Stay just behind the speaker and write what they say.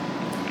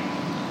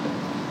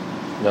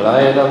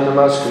Narayanam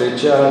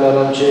namaskritya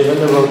naram cheva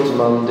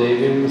narottamam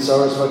devim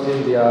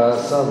saraswatim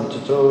vyasam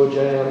tato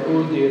jayam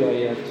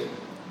udirayat.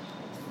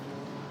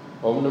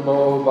 Om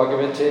namo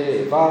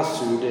bhagavate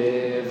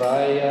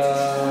vasudevaya.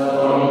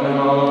 Om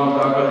namo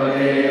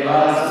bhagavate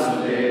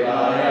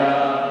vasudevaya.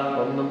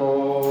 Om namo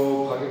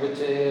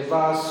bhagavate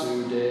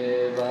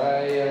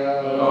vasudevaya.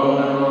 Om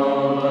namo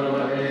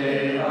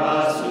bhagavate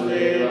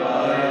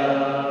vasudevaya.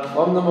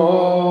 Om namo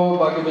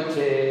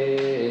bhagavate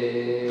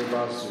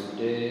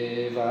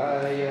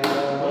vasudevaya.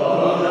 Om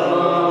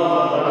namo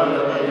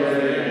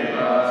bhagavate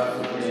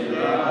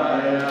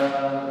vasudevaya.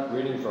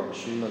 Reading from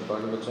Srimad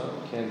Bhagavatam,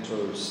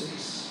 Canto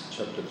 6.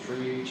 Chapter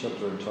 3,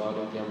 chapter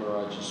entitled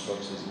Yamaraj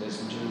Instructs His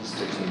Messengers,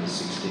 text number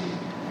 16.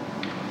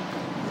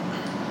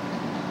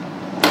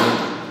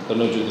 Don't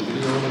know, do the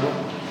video anymore?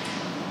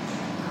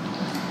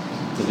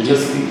 The video?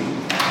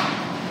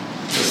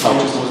 The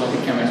sound is not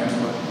working, camera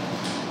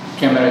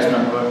is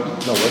not working.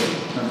 No, what?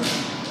 No.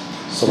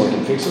 Someone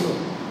can fix it?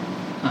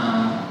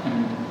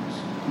 And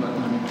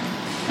working on it.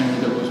 And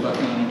the was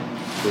working on it.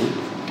 Really?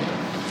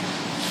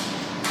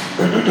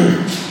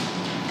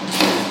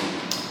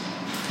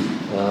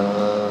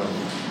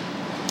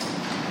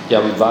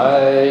 Yam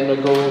vai na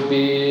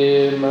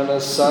gobi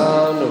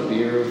manasa no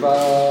birva.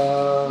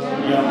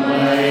 Yam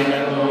vai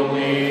na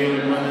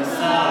gobi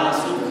manasa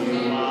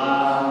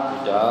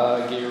subhirva.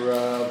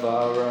 Dagira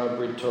vara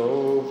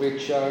brito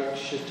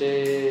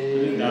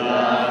vikshakshate.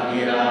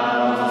 Dagira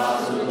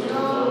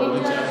vasuto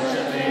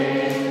vichakshate.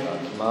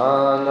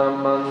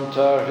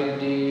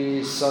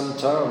 Atmanamantarhidi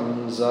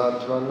santam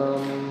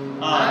zatvanam.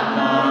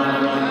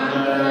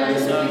 Atmanamantarhidi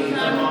santam.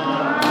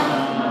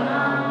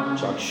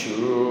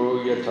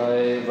 Chakshu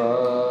yataiva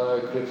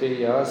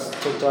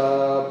kritiyastata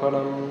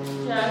param.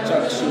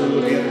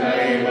 Chakshu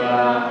yataiva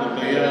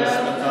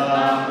kritiyastata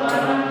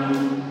param.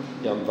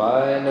 Yam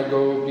vai na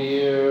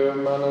gobir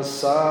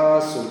manasa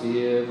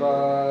subhirva.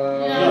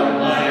 Yam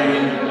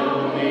vai na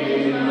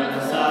gobir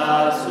manasa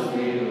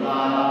subhirva.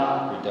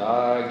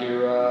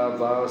 Vidagira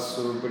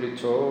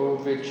vasubrito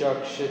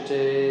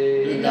vichakshate.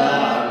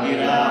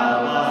 Vidagira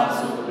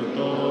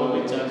vasubrito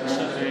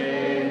vichakshate.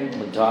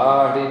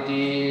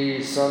 Madharidi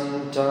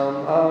santam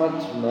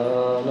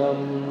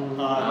atmanam.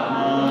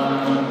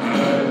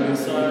 Atmanam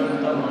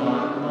santam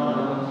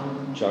atmanam.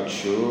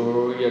 Chakshu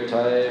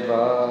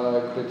yataiva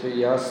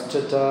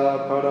kritiyastata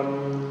param.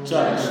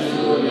 Chakshu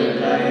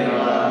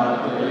yataiva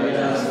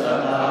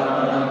kritiyastata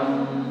param.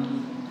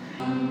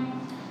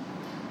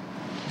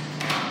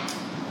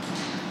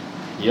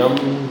 Yam.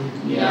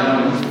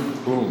 Yam.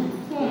 Whom.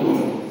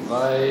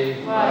 Vai.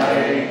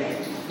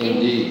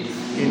 Indeed.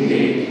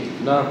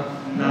 Na.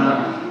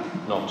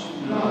 Not.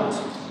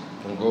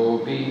 And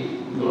gopi.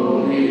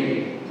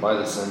 By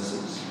the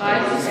senses.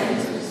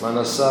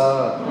 Manasa.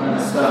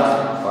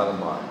 By the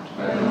mind.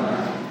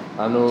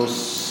 Anus.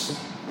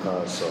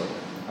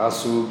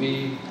 Asubi.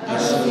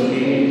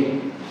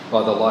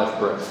 By the life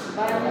breath.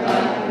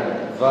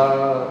 Va.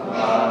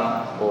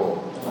 Or.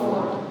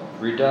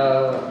 Rida.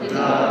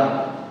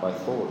 By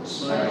thoughts.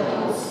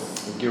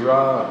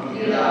 Gira.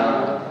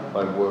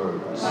 By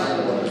words.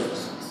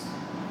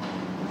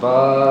 Va.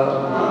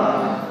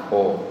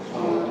 Or.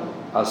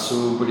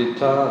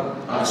 Asubrita.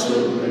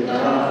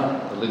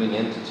 The living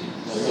entities.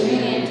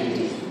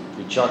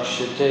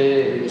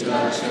 Vichakshate.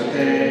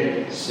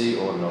 See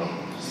or know.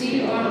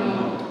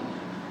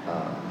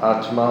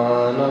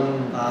 Atmanam.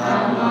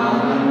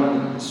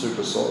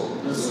 Super soul.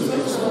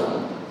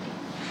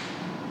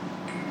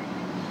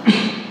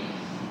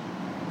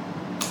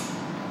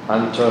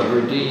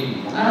 Antahridi.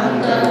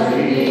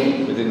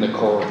 Within the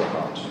core of the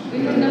heart.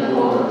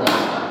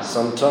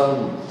 Santam.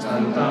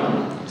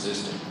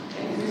 Existing.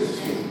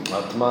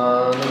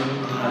 Atmanam.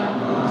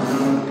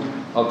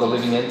 Of the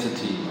living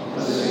entity.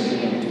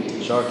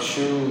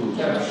 Chakshu.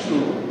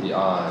 The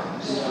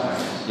eyes.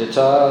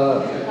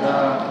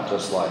 Yata.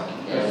 Just like.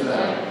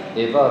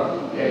 Eva.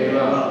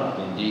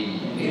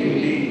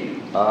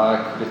 Indeed.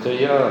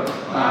 Akritaya.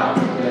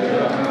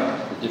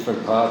 The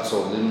different parts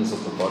or limbs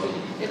of the body.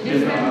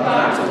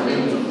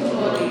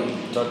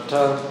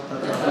 Tata.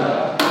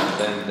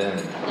 Then.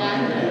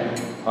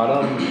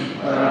 Param.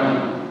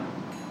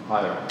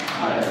 Higher.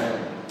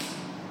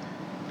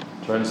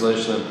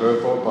 Translation and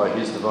purport by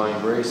His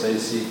Divine Grace,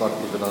 A.C.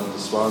 Bhaktivedanta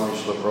Swami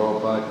Srila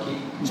Prabhupada Ki.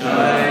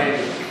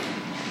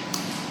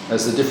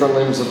 As the different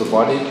limbs of the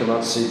body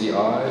cannot see the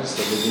eyes,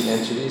 the living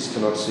entities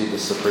cannot see the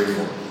Supreme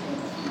Lord,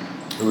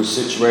 who is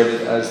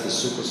situated as the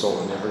Super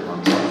Soul in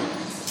everyone's life.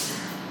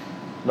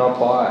 Not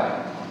by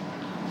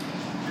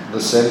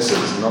the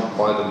senses, not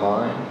by the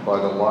mind,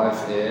 by the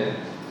life air,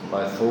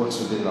 by thoughts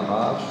within the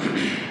heart,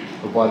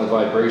 but by the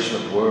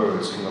vibration of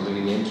words can the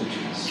living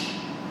entities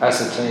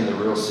ascertain the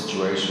real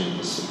situation of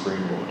the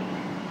Supreme Lord.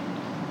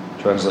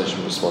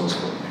 Translation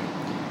responsibly.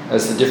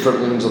 As the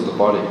different limbs of the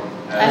body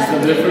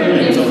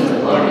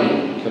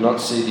cannot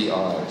see the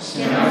eyes,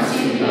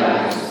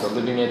 the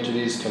living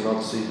entities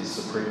cannot see the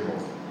Supreme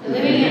Lord.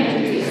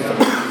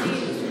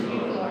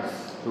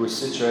 who is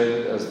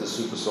situated as the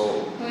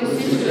Supersoul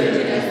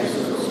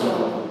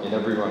in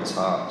everyone's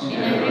heart,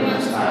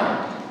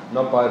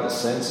 not by the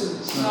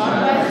senses,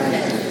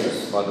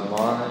 by the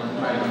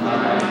mind,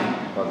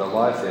 by the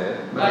life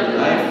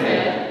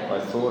air, by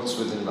thoughts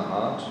within the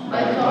heart,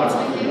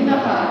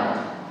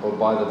 or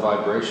by the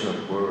vibration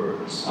of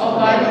words.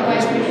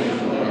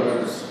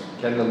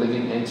 Can the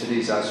living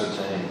entities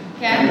ascertain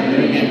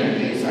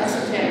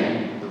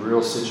the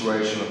real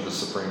situation of the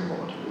Supreme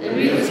Lord?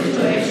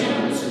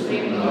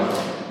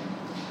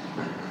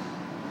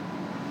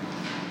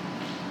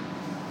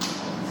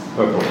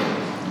 Purple.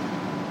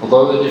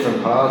 Although the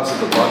different parts of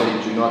the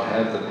body do not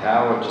have the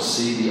power to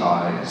see the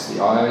eyes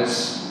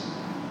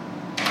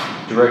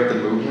direct the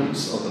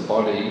movements of the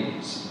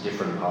body's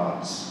different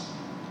parts.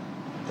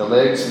 The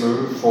legs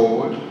move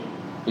forward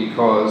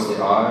because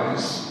the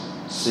eyes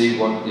see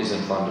what is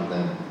in front of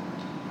them.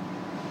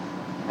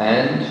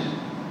 And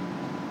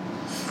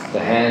the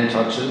hand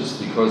touches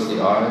because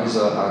the eyes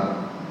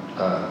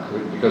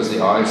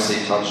see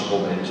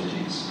touchable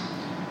entities.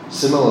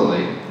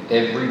 Similarly,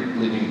 every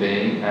living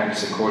being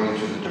acts according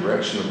to the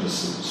direction of the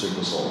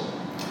Supersoul,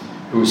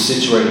 who is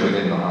situated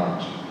within the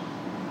heart.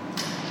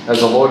 As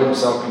the Lord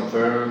himself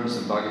confirms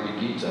in Bhagavad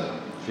Gita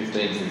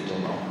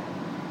 15:15,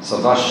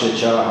 Savasya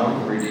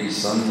chaham hridi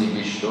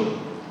sannivishto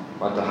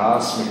mataha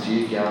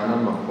smriti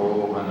jnanam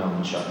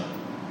apohanam cha.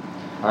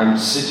 I am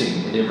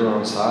sitting in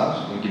everyone's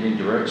heart and giving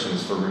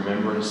directions for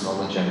remembrance,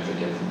 knowledge and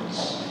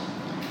forgetfulness.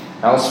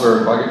 Elsewhere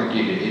in Bhagavad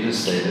Gita it is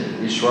stated,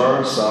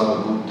 Ishvara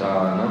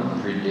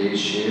Sarvabhutanam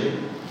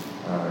Hrideshir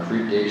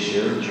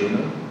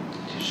Juna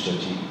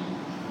Tishtati.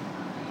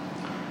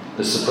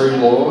 The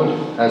Supreme Lord,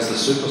 as the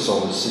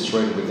Supersoul, is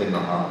situated within the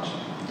heart.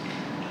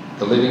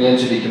 The living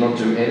entity cannot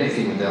do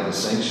anything without the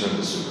sanction of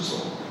the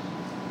Supersoul.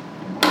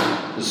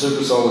 The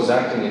Supersoul is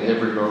acting in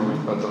every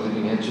moment, but the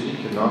living entity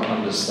cannot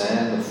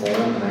understand the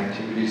form and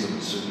activities of the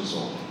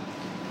Supersoul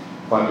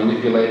by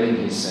manipulating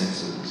his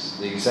senses.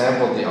 The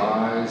example of the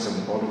eyes and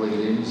the bodily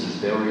limbs is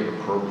very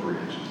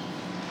appropriate.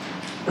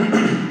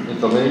 If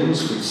the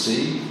limbs could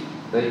see,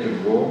 they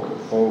could walk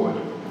forward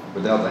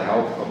without the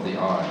help of the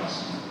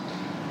eyes.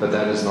 But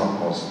that is not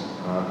possible.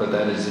 But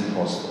that is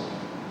impossible.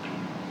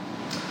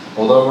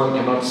 Although one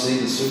cannot see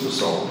the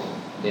Supersoul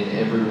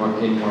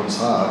in one's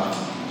heart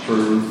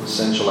through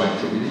sensual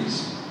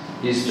activities,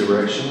 his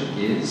direction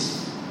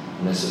is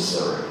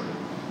necessary.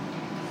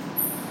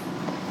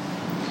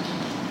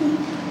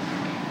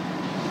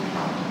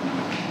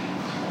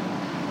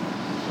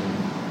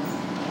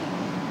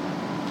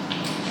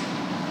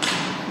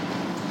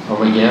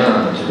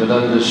 Omagyan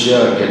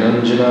Tivadandasya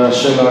Gananjana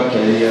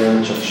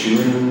Shalakaya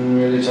Chakshun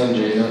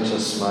Militanjena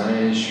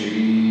Tasmai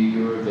Shri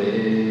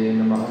Gurave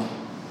Namaha.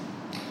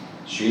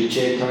 Shri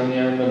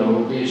Chaitanya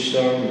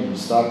Manobishtam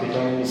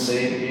Stapitam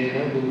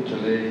Sayyidina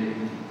Bhutale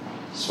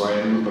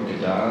Swayam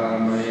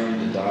Rupakadamayam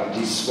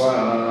Dadati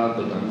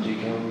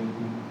Swapadantikam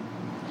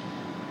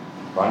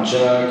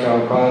Pancha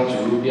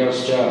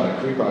Kalpaturubhyascha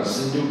Kripa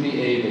Sindhubi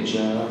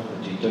Evacha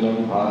Patitanam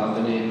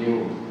Pavanebhyo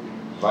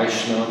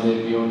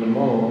Vaishnavebhyo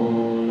Namo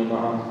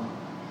Namaha.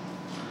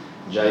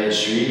 Jaya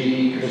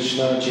Shri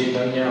Krishna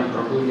Chaitanya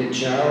Prabhu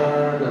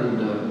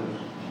Nityananda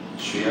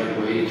Shri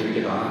Advaita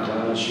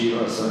Gadadhara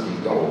Shivasati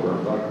Gaura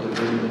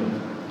Bhaktivinoda.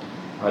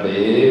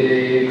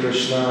 Hare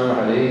Krishna,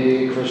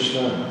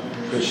 Krishna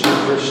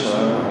Krishna,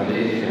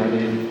 Hare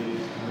Hare,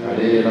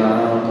 Hare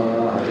Rama,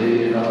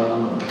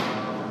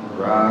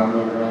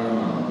 Rama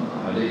Rama,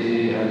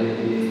 Hare Hare.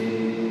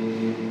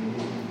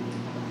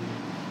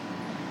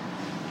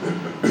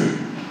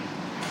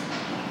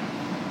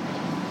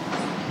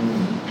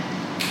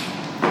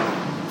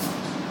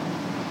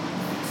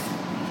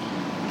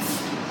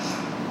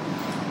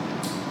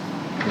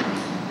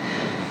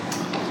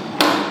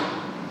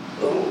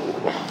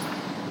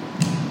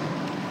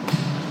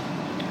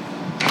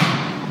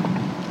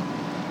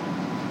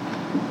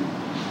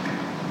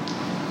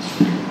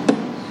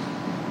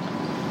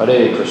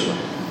 Hare Krishna.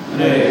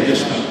 Hare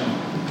Krishna.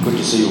 Good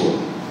to see you all.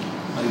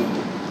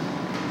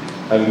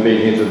 I haven't been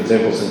here to the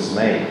temple since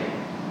May.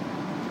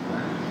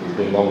 It's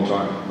been a long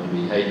time,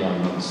 maybe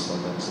 8-9 months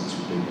like that since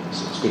we've been here.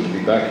 So it's good to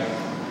be back,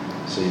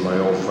 see my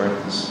old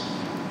friends,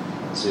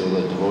 see all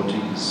the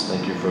devotees.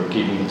 Thank you for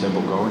keeping the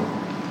temple going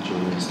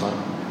during this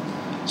time.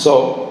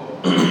 So,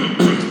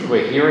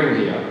 we're hearing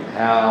here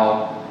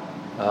how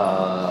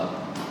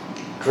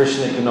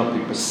Krishna cannot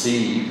be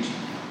perceived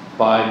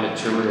by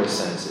material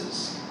senses.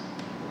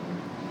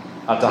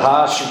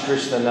 Ataha Shri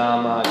Krishna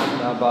Nama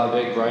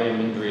Nabhave Grayam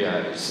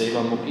Indriya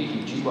Seva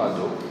Mukihi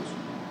Jivado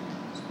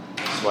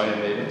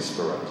Swayameva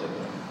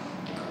Sparateva.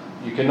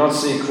 You cannot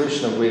see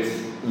Krishna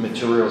with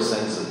material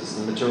senses.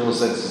 The material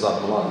senses are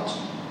blunt.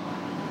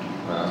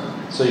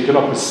 So you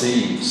cannot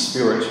perceive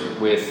spirit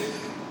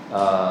with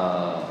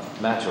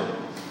matter.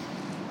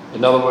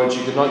 In other words,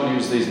 you cannot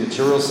use these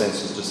material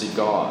senses to see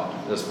God,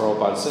 as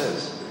Prabhupada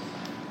says.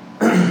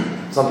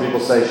 Some people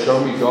say, show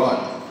me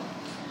God.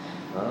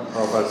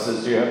 Prabhupada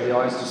says, do you have the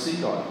eyes to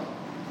see God?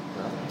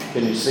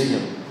 Can you see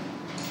him?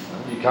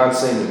 You can't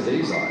see him with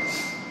these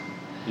eyes.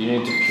 You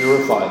need to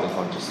purify the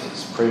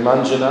consciousness.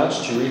 Premanjanach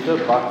churita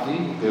bhakti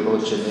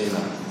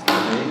vilochanena.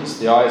 That means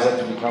the eyes have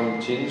to become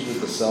tinged with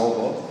the salve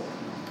of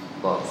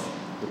love,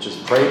 which is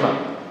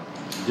prema,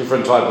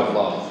 different type of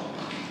love,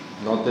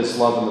 not this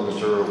love in the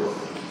material world.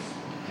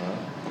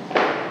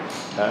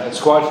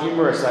 It's quite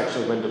humorous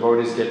actually when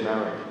devotees get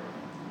married.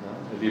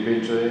 Have you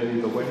been to any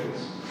of the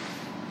weddings?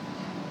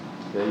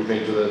 Yeah, you've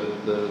been to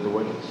the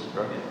weddings,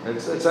 right?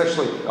 It's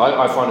actually,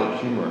 I find it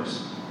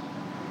humorous.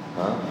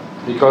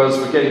 Because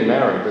we're getting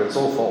married, but it's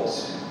all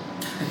false.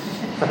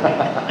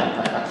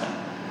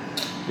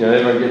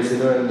 Everyone gets in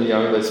there and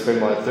they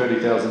spend like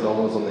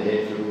 $30,000 on the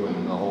hairdo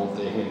and the whole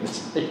thing,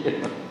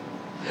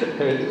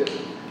 and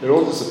it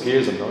all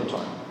disappears in no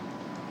time.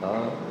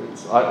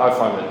 I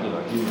find it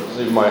humorous.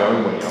 Even my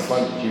own wedding, I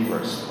find it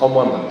humorous on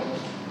one level.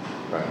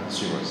 Right, it's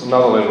humorous.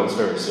 Another level, it's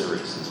very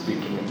serious. It's a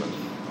big commitment.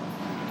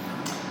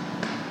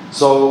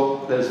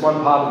 So there's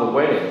one part of the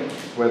wedding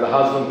where the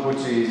husband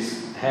puts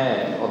his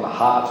hand on the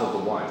heart of the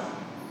wife.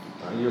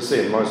 You'll see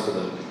in most of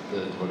the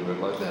devotees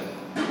like that.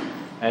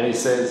 And he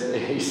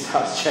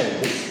starts chanting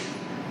this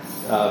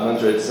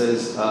mantra. It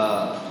says,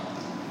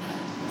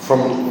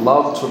 from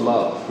love to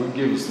love, who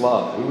gives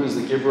love? Who is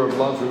the giver of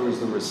love? Who is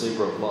the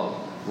receiver of love?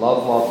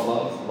 Love, love,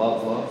 love,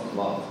 love, love,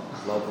 love.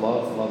 Love,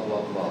 love, love,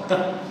 love, love.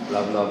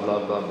 Love, love,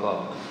 love, love,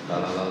 love. La,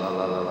 la, la, la,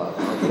 la, la, la.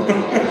 Love, love,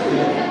 love.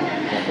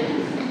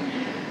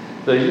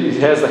 So he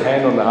has the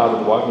hand on the heart of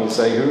the wife and he's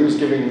saying, who is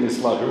giving this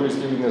love? Who is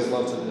giving this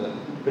love to them?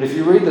 But if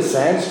you read the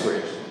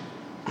Sanskrit,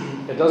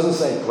 it doesn't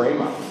say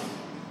prema,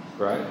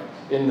 right?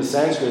 In the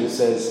Sanskrit it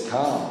says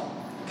kam.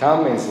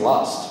 Kam means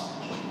lust.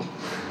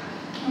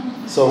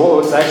 So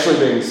what's actually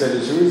being said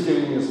is who is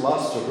giving this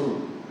lust to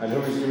who? And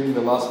who is giving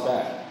the lust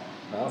back?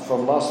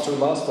 From lust to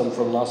lust and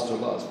from lust to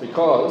lust.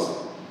 Because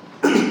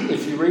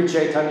if you read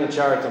Chaitanya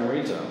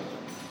Charitamrita,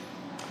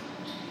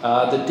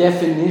 the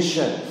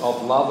definition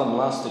of love and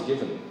lust are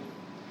given.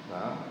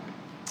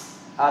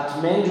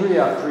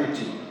 Atmendriya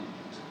priti.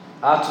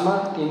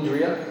 Atma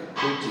indriya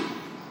priti.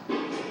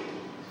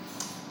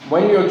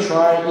 When you're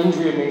trying,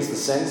 indriya means the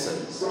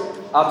senses,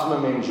 atma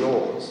means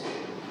yours.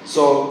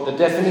 So the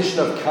definition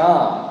of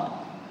kam,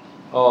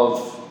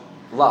 of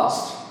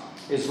lust,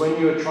 is when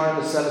you're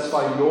trying to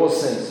satisfy your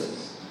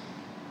senses.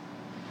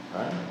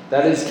 Right?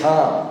 That is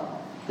kam.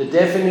 The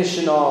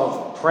definition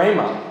of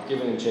prema,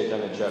 given in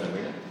Chaitanya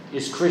Charitamrita,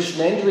 is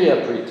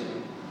krishnendriya priti.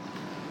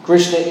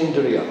 Krishna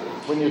indriya.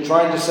 When you're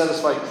trying to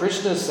satisfy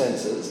Krishna's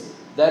senses,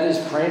 that is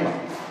prema.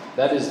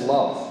 That is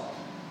love.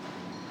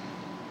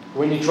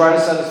 When you try to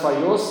satisfy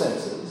your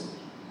senses,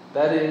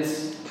 that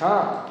is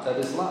kam. That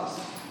is lust.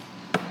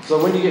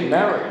 So when you get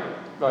married,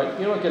 right,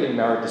 you're not getting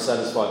married to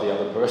satisfy the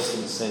other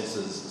person's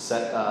senses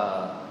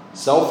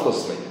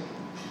selflessly.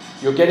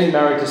 You're getting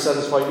married to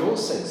satisfy your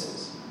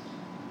senses.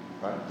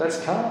 Right? That's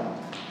kam.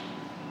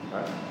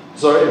 Right?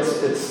 So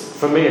it's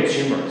for me it's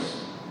humorous.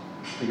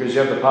 Because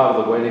you have the part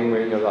of the wedding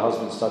where the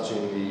husband's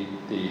touching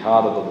the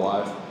heart of the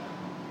wife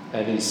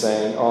and he's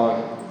saying,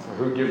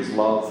 who gives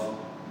love?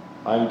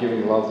 I'm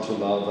giving love to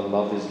love and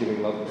love is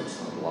giving love. It's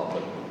not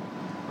love,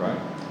 right?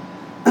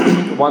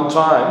 One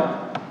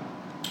time,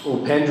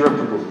 Upendra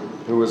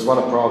Prabhu, who was one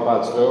of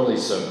Prabhupada's early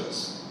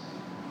servants,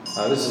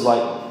 this is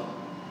like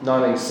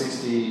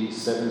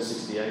 1967,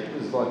 68, it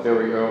was like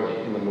very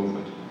early in the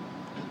movement.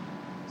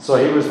 So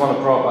he was one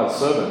of Prabhupada's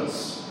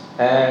servants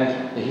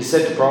and he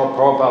said to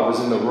Prabhupada was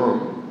in the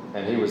room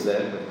and he was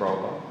there with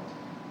Prabhupada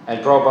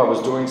and Prabhupada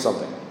was doing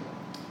something.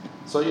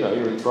 So,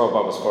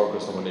 Prabhupada was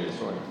focused on what he was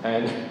doing.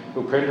 And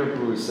Upendra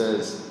Prabhu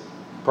says,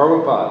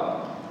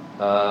 Prabhupada,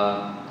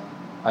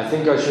 I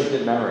think I should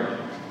get married.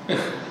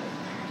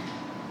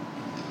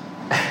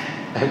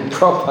 And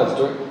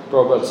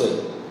Prabhupada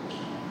said,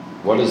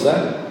 what is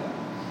that?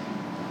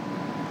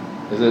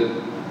 Is it,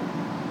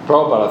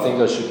 Prabhupada, I think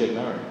I should get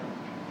married.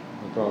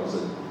 And Prabhupada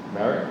said,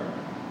 married?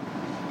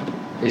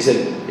 He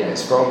said,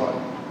 yes, Prabhupada.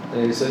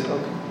 And he said,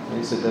 okay. And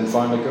he said, then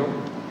find a girl.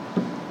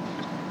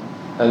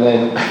 And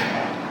then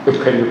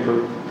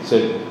Upendra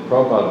said,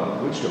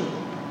 Prabhupada, which girl?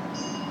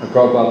 And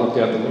Prabhupada looked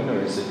out the window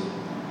and he said,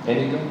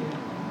 any girl?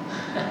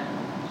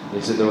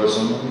 He said, there were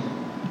so many.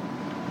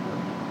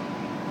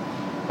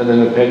 And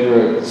then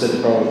Upendra said to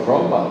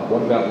Prabhupada,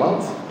 what about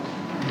love?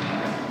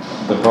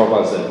 Then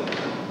Prabhupada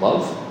said,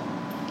 love?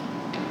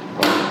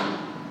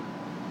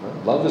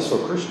 Love is for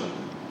Krishna.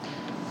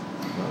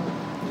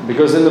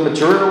 Because in the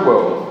material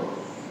world,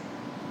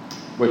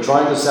 we're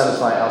trying to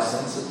satisfy our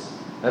senses.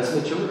 That's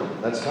material.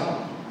 That's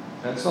karma.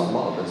 That's not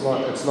love.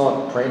 It's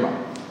not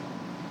prema.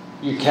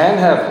 You can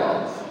have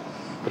love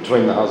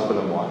between the husband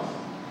and wife.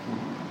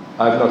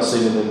 I've not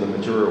seen it in the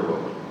material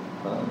world.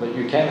 But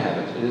you can have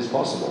it. It is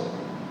possible.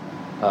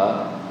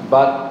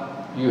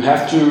 But you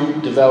have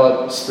to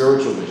develop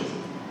spiritual vision.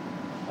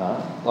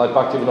 Like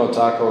Bhaktivinoda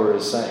Thakur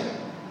is saying.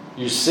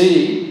 You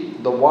see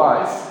the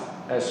wife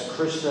as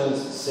Krishna's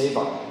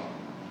seva,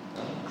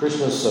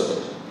 Krishna's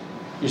servant.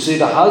 You see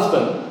the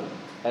husband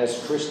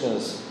as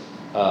Krishna's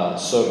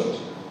servant.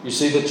 You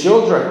see the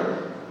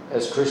children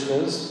as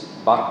Krishna's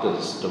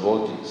bhaktas,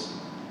 devotees.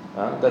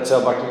 That's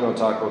how Bhaktivinoda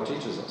Thakur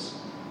teaches us.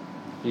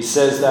 He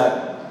says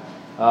that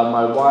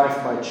my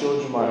wife, my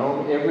children, my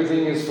home,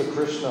 everything is for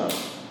Krishna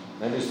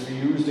and is to be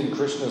used in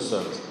Krishna's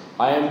service.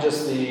 I am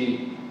just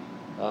the,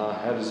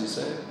 how does he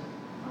say it?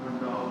 I'm a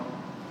dog.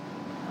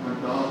 I'm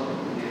a dog.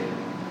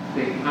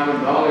 I'm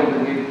a dog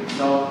and the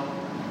dog.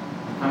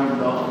 I'm a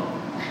dog.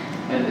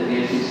 And the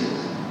deity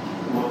says,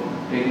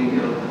 taking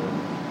care of them.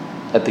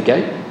 At the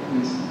gate?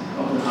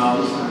 Of the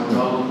house, I'm a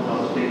dog of the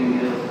house, taking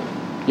care of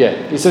them.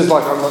 Yeah, he says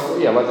like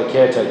the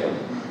caretaker.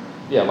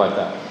 Yeah, like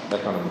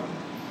that kind of move.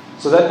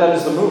 So that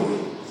is the move.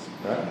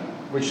 Right?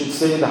 We should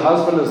see the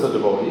husband as the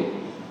devotee,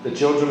 the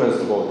children as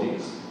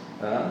devotees,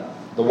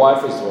 the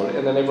wife as devotee,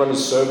 and then everyone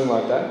is serving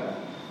like that.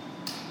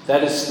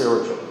 That is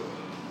spiritual.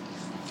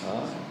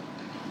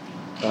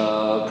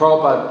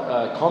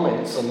 Prabhupada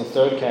comments on the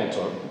 3rd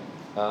canto.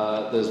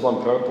 There's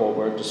one purport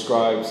where it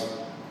describes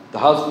the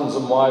husbands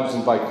and wives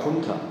in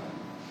Vaikuntha.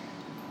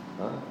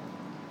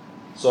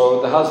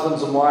 So the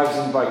husbands and wives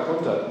in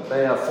Vaikuntha,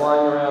 they are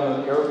flying around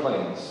on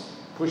airplanes,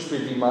 Pushpa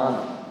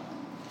Vimana.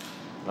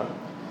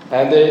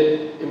 And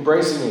they're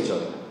embracing each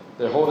other.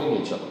 They're holding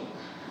each other.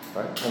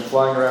 Right? And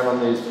flying around on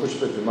these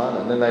Pushpa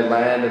Vimana. And then they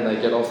land and they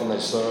get off and they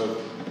serve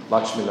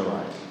Lakshmi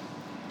Narayan.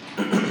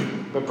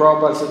 But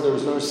Prabhupada said there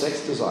was no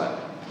sex desire.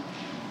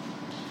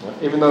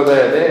 Even though they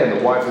are there and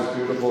the wife is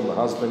beautiful and the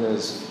husband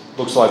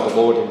looks like the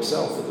Lord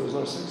himself, but there was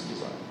no sex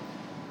desire.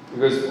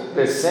 Because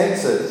their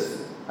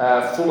senses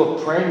are full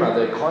of prema,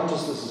 their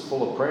consciousness is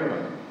full of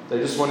prema. They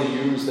just want to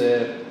use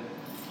their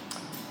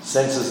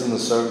senses in the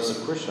service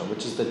of Krishna,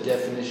 which is the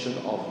definition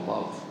of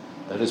love.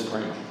 That is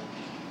prema.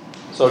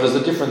 So it is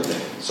a different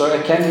thing. So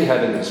it can be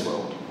had in this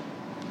world.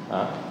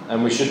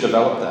 And we should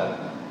develop that.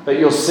 But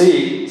you'll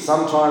see,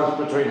 sometimes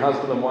between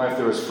husband and wife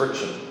there is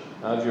friction.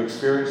 Have you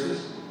experienced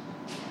this?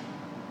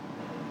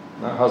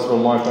 No? Husband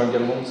and wife don't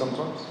get along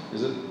sometimes?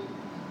 Is it?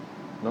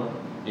 No?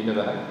 You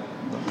never have?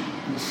 No?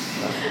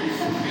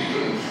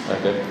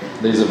 Okay.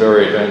 These are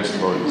very advanced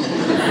lawyers.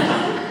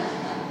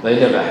 They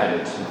never had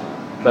it.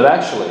 But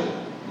actually,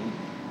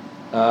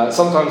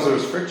 sometimes there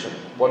is friction.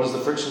 What is the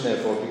friction there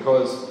for?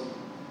 Because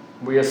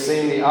we are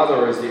seeing the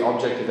other as the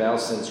object of our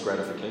sense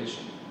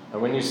gratification.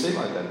 And when you see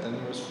like that, then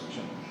there is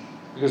friction.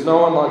 Because no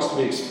one likes to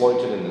be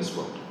exploited in this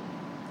world.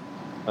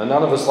 And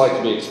none of us like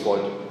to be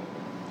exploited.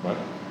 Right?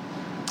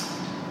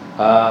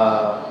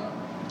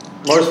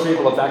 Most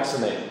people are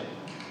vaccinated.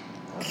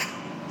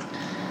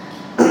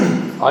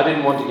 I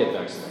didn't want to get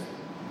vaccinated.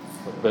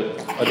 But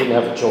I didn't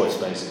have a choice,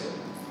 basically.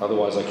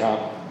 Otherwise I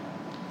can't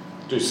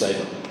do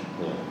safer.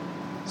 Yeah.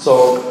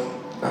 So,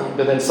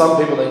 but then some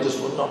people, they just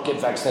will not get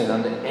vaccinated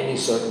under any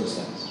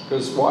circumstance.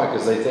 Because why?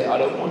 Because they think, I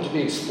don't want to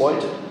be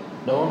exploited.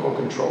 No one will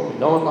control me.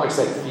 No one likes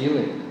that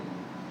feeling.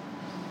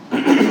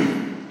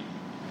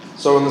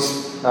 So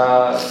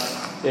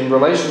in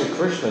relation to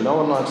Krishna, no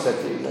one likes that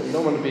feeling. You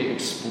don't want to be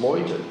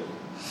exploited.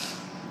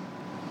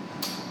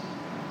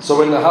 So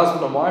when the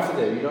husband and wife are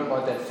there, you don't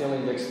like that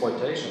feeling of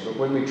exploitation. But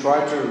when we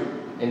try to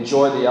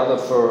enjoy the other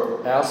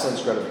for our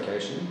sense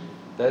gratification,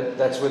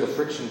 that's where the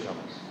friction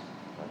comes.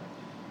 Right?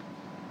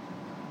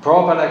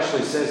 Prabhupada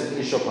actually says in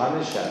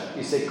Ishopanishad,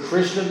 he said,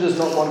 Krishna does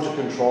not want to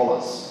control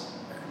us.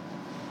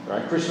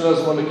 Right? Krishna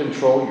doesn't want to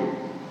control you.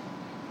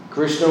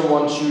 Krishna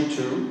wants you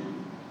to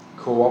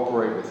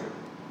cooperate with him.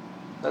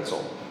 That's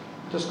all.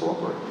 Just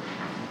cooperate.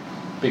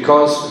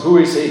 Because who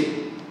is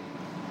he?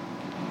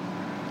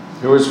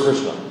 Who is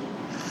Krishna?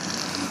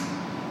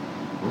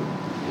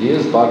 He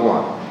is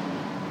Bhagwan.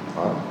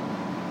 Right?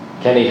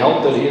 Can he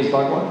help that he is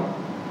Bhagwan?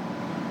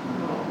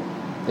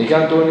 He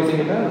can't do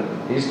anything about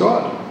it. He's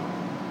God.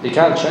 He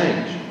can't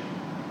change.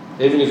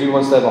 Even if he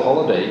wants to have a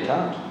holiday, he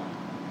can't.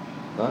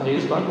 No, he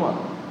is Bhagwan.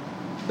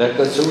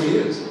 That's who he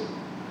is.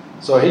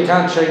 So he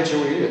can't change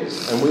who he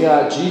is. And we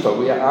are Jiva,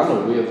 we are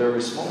Anu, we are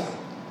very small.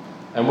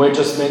 And we're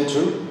just meant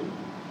to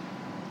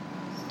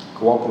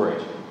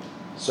cooperate,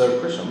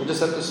 serve Krishna. We just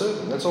have to serve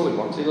him. That's all he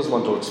wants. He doesn't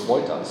want to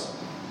exploit us.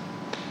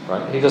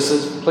 Right? He just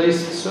says,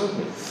 please serve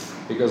me,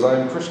 because I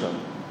am Krishna.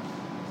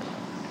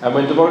 And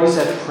when devotees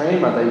have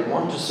prema, they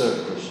want to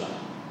serve Krishna.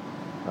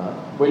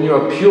 When you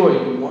are pure,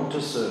 you want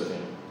to serve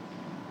him.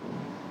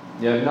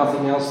 You have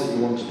nothing else that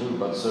you want to do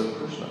but serve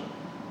Krishna.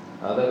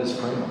 That is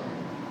prema.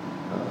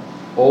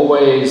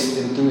 Always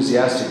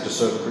enthusiastic to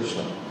serve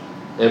Krishna.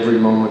 Every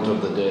moment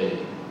of the day.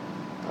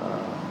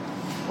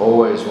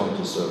 Always want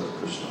to serve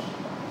Krishna.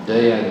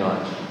 Day and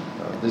night.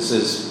 This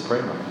is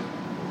prema.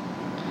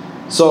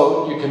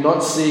 So you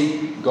cannot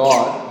see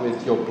God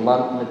with your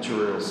blunt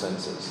material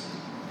senses.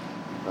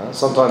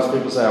 Sometimes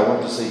people say, I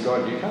want to see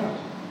God. You can't.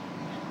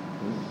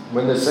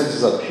 When the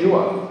senses are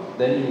pure,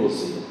 then you will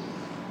see it.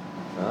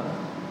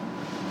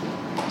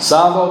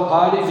 Savo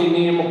padi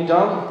vini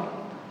muktam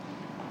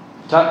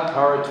tat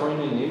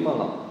paratoni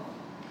nimala.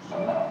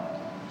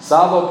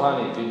 Savo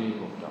pani vini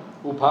muktam.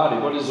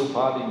 Upadi, what does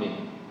upadi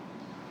mean?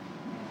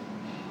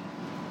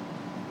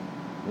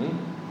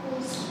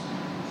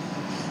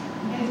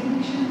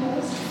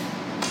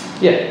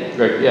 Yeah,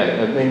 great.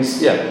 Yeah, it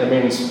means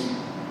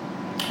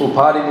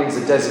upadi means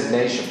a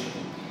designation.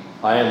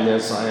 I am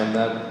this, I am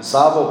that.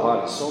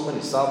 Savopadi, so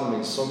many. Sava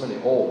means so many,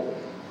 all.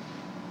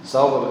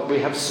 We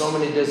have so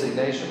many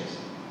designations.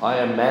 I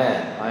am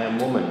man, I am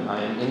woman,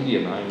 I am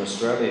Indian, I am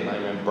Australian, I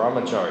am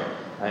brahmachari,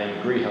 I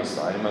am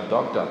grihastha, I am a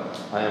doctor,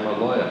 I am a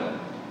lawyer.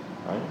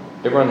 Right?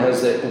 Everyone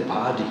has their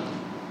upadhi.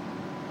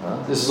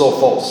 This is all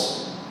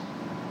false.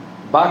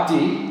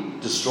 Bhakti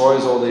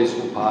destroys all these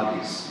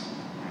upadhis.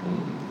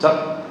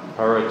 Tat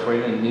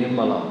paratvena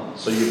nirmala.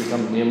 So you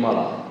become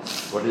nirmala.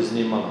 What is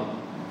nirmala?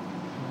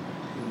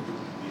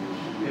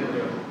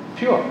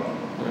 Pure.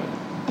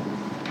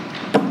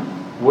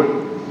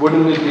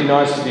 Wouldn't it be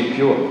nice to be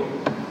pure?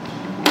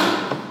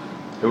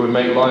 It would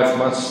make life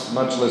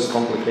much less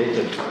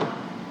complicated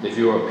if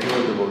you are a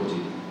pure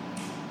devotee.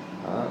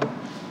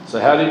 So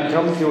how do you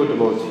become a pure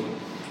devotee?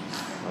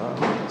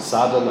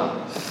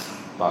 Sadhana,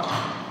 bhakti.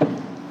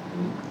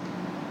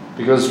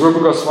 Because Rupa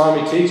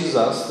Goswami teaches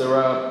us there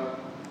are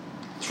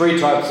 3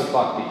 types of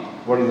bhakti.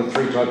 What are the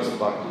 3 types of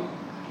bhakti?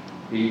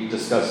 He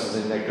discusses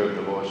in Nectar of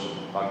Devotion,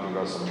 Bhakti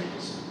Goswami.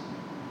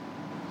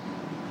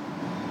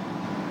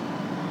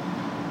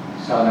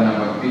 Sadhana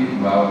bhakti,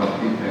 bhava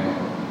bhakti, prema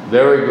bhakti.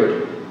 Very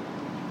good.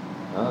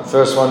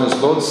 First one is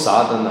called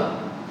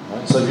sadhana.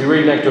 Right? So if you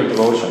read Nectar of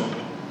Devotion,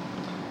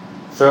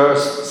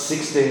 first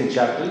 16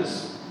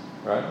 chapters,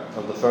 right,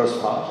 of the first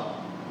part,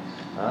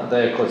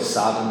 they are called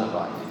sadhana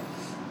bhakti.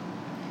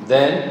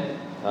 Then,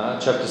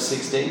 chapter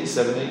 16,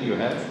 17, you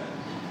have,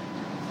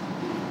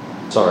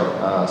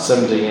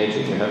 17,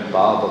 18, you have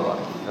bhava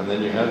bhakti. And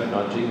then you have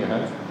 19, you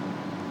have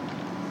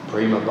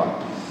prema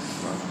bhakti.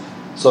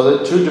 Right? So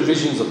there are 2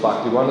 divisions of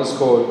bhakti. One is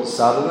called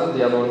sadhana,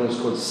 the other one is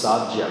called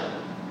sadhya.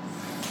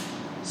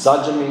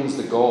 Sadhya means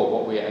the goal,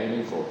 what we're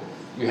aiming for.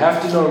 You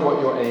have to know what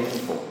you're aiming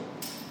for.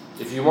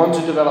 If you want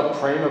to develop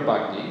prema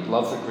bhakti,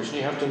 love for Krishna,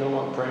 you have to know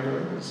what prema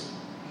is.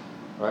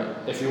 Right?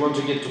 If you want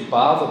to get to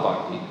bhava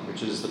bhakti,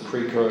 which is the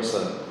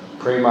precursor,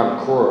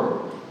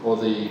 premankura, or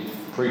the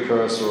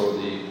precursor or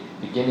the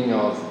beginning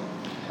of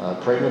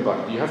prema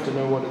bhakti, you have to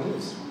know what it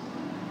is.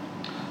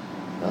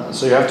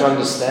 So you have to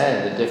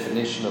understand the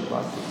definition of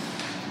bhakti.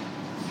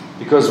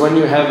 Because when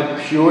you have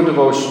a pure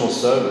devotional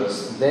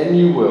service, then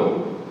you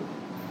will,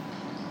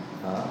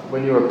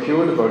 when you're a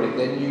pure devotee,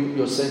 then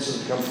your senses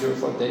become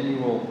purified, then you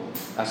will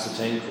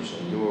ascertain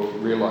Krishna, you will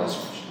realize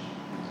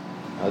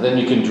Krishna. Then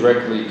you can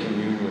directly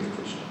commune with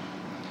Krishna.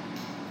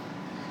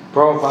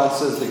 Prabhupada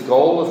says the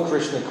goal of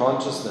Krishna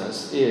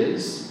consciousness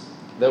is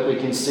that we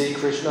can see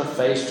Krishna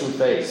face to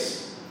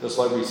face, just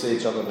like we see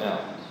each other now.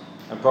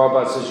 And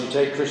Prabhupada says you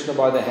take Krishna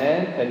by the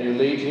hand and you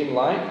lead him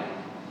like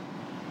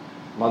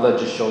Mother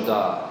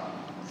Jashoda.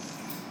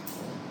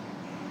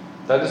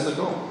 That is the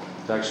goal,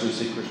 to actually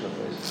see Krishna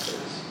face to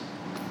face.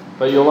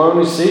 But you'll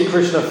only see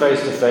Krishna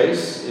face to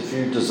face if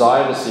you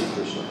desire to see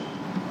Krishna.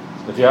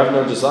 If you have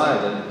no desire,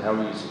 then how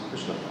will you see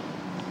Krishna?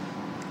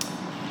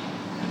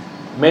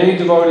 Many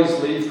devotees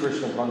leave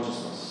Krishna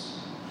consciousness.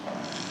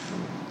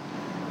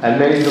 And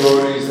many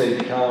devotees, they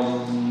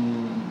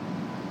become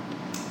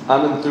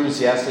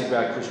unenthusiastic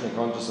about Krishna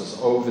consciousness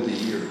over the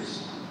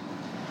years.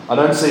 I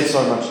don't see it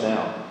so much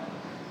now.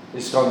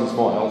 ISKCON is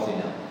more healthy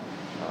now.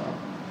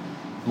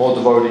 More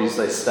devotees,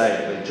 they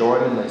stay. They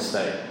join and they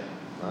stay.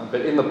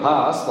 But in the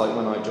past, like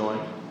when I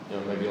joined,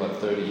 maybe like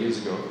 30 years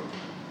ago,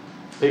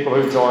 people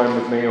who joined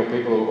with me or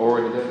people who are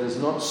already there, there's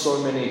not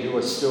so many who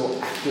are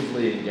still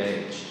actively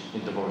engaged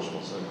in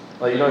devotional service.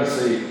 Like you don't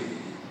see,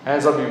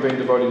 hands up, you've been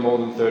devoting more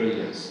than 30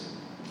 years.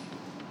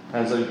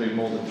 Hands up, you've been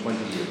more than 20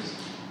 years.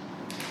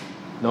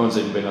 No one's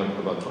even been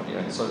about 20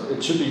 years. So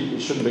it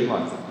shouldn't be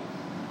like that.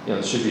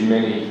 There should be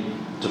many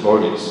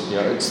devotees.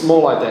 It's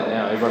more like that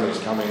now. Everyone who's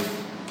coming,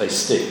 they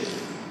stick.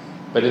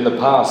 But in the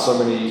past, so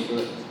many,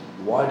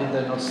 why did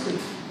they not stick?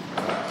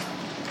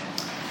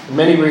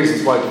 Many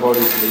reasons why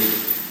devotees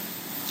leave.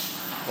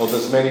 Or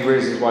there's many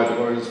reasons why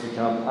devotees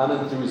become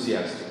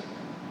unenthusiastic.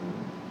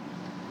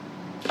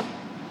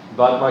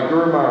 But my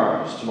Guru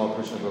Maharaj, Tamal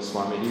Krishna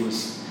Goswami, he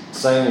was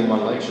saying in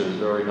one lecture, a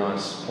very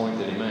nice point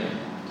that he made.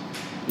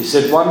 He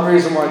said, one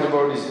reason why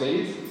devotees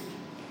leave,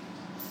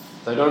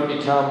 they don't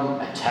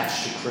become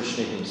attached to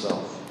Krishna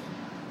himself.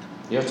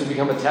 You have to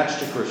become attached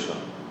to Krishna.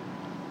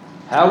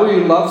 How will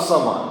you love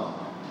someone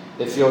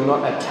if you're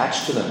not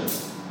attached to them?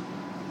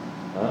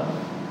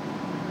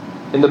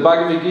 In the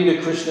Bhagavad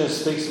Gita, Krishna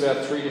speaks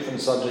about 3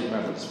 different subject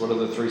matters. What are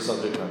the 3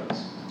 subject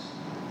matters?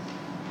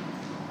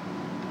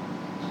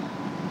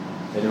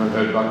 Anyone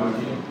heard Bhagavad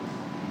Gita?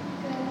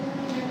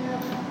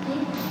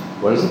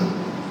 What is it?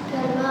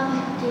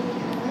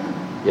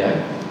 Yeah.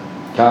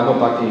 Karma,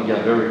 Bhakti, and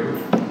Jnana. Very good.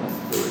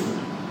 Very good.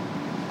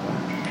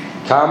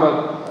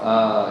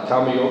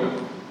 Karma Yoga,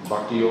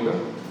 Bhakti Yoga,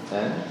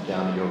 and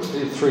Jnana Yoga.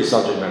 These are 3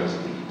 subject matters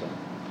of the Gita.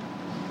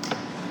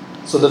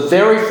 So the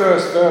very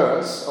first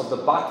verse of the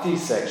Bhakti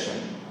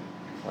section,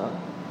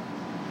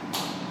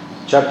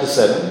 chapter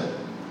 7,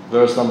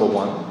 verse number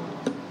 1,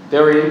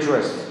 very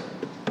interesting.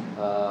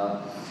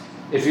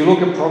 If you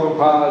look at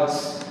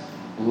Prabhupada's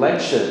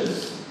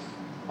lectures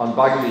on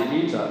Bhagavad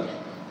Gita,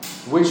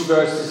 which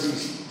verse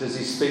does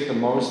he speak the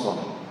most on?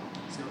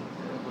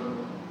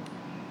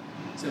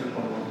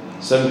 7.1.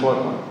 7.1.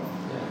 Yeah.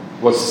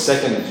 What's the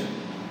second?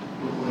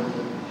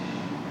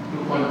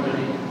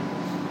 2.30.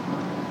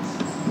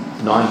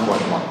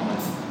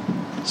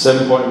 9.1.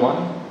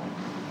 7.1.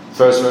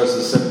 First verse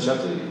of the 7th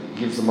chapter, he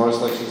gives the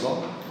most lectures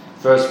on.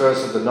 First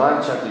verse of the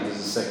 9th chapter gives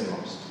the second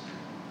most.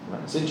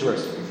 Right? It's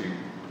interesting if you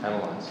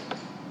analyse.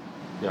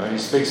 You know, he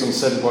speaks on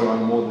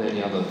 7.1 more than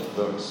any other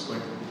verse.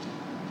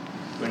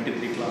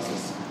 23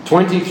 classes.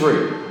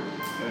 23.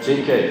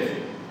 GK.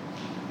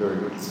 Very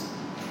good.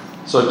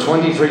 So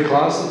 23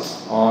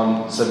 classes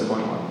on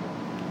 7.1.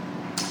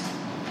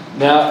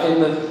 Now,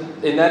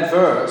 in that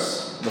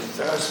verse, the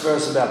first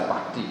verse about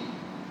bhakti,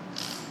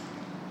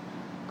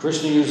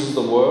 Krishna uses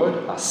the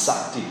word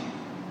asakti.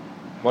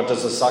 What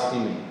does asakti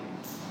mean?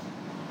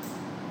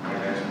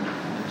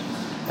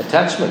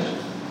 Attachment.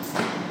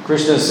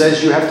 Krishna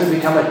says you have to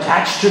become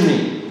attached to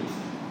me.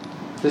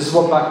 This is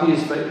what bhakti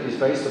is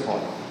based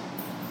upon.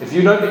 If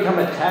you don't become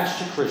attached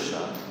to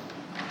Krishna,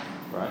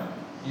 right,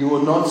 you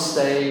will not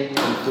stay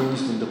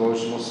enthused in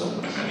devotional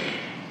service.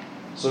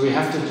 So we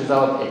have to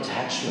develop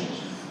attachment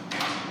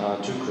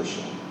to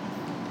Krishna.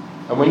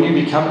 And when you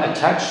become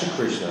attached to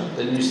Krishna,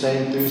 then you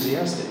stay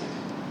enthusiastic.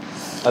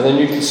 And then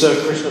you can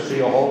serve Krishna for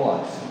your whole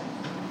life.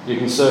 You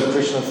can serve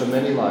Krishna for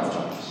many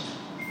lifetimes.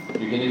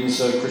 You can even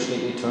serve Krishna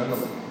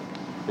eternally.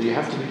 But you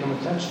have to become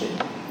attached to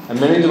him. And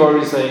many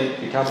devotees, they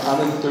become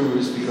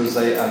unenthused because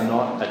they are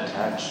not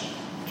attached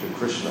to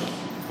Krishna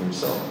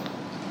himself.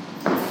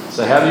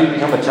 So how do you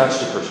become attached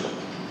to Krishna?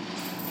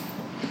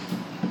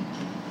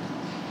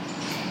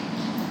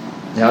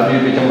 How do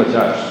you become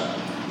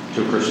attached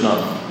to Krishna?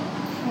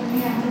 When we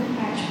have the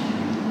attachment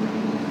and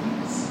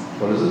obedience.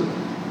 What is it?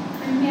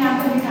 When we have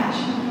the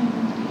attachment and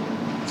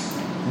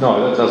obedience.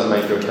 No, that doesn't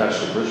make you attached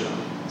to Krishna.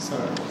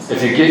 Sorry.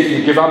 If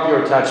you give up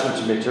your attachment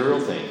to material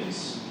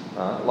things,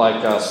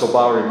 like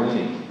Sobari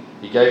Muni,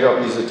 he gave up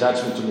his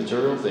attachment to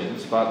material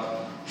things,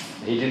 but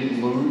he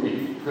didn't lose,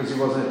 because he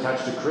wasn't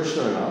attached to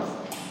Krishna enough,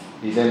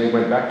 he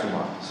went back to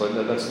Maya. So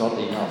that's not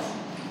enough.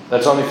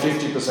 That's only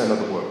 50% of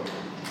the work.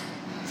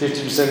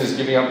 50% is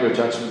giving up your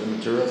attachment to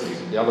material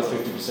things. The other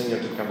 50% you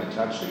have to become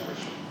attached to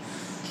Krishna.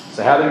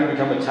 So how do you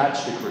become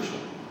attached to Krishna?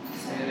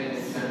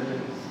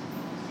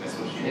 That's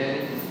what she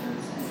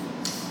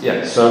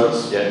Yeah,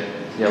 service.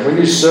 Yeah. When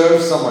you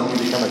serve someone, you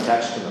become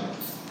attached to them.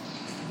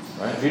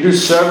 Right? If you do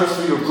service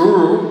for your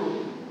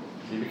guru,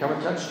 you become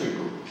attached to your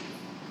guru.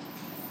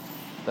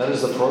 That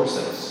is the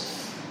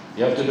process.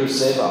 You have to do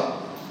seva.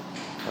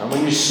 And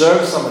when you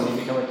serve someone, you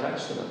become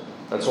attached to them.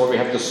 That's why we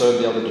have to serve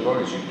the other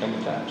devotees. You become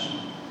attached.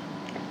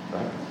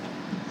 Right?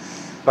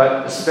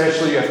 But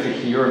especially you have to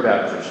hear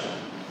about Krishna.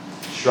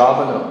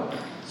 Shravana.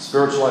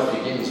 Spiritual life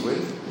begins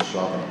with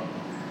Shravana.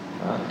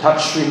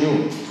 Touch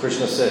Srinu,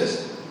 Krishna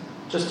says.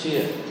 Just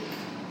hear.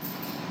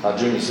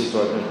 Arjuna says to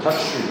Arjuna, touch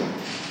Srinu.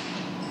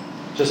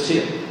 Just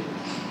hear.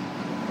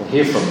 And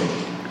hear from me.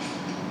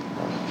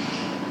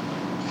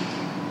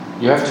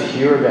 You have to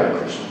hear about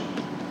Krishna.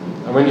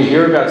 And when you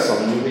hear about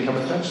someone, you become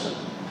attached to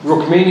them.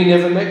 Rukmini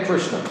never met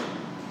Krishna,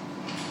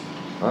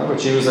 but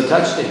she was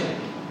attached to him.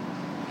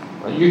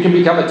 You can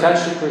become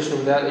attached to Krishna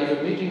without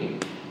even meeting him.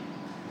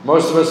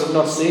 Most of us have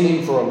not seen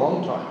him for a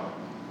long time.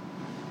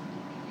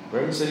 We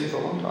haven't seen him for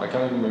a long time. I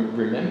can't even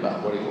remember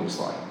what he looks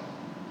like.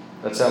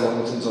 That's how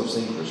long since I've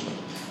seen Krishna.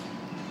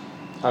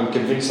 I'm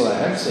convinced that I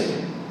have seen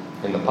him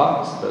in the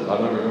past, but I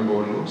don't remember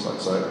what he looks like.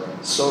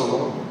 So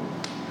long.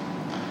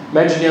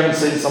 Imagine you haven't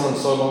seen someone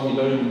so long you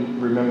don't even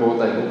remember what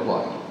they look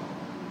like.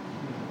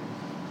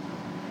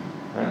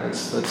 And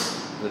it's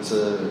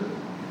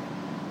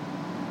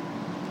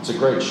a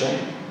great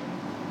shame.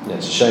 Yeah,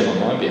 it's a shame on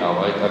my behalf.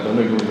 I don't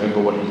even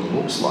remember what he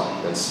looks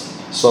like. That's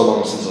so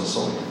long since I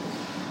saw him.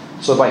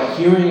 So by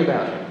hearing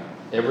about him,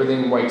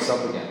 everything wakes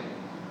up again.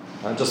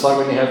 Just like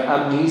when you have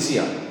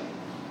amnesia,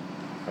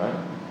 right?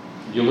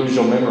 You lose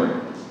your memory,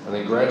 and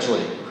then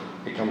gradually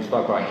it comes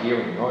back by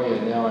hearing. Oh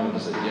yeah, now I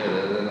understand. Yeah,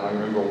 then I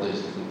remember all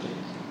these different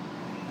things.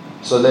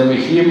 So then we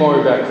hear more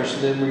about Krishna,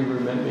 then we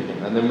remember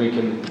him, and then we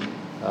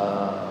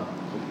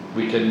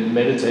can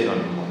meditate on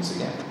him once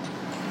again.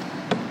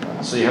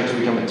 So you have to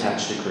become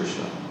attached to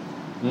Krishna.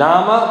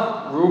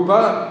 Nama,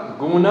 Rupa,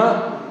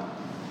 Guna,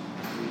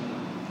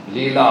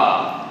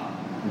 Lila,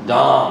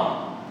 Dham.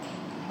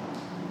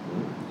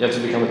 You have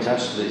to become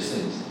attached to these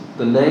things.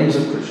 The names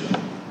of Krishna.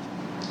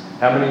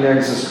 How many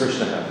names does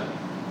Krishna have?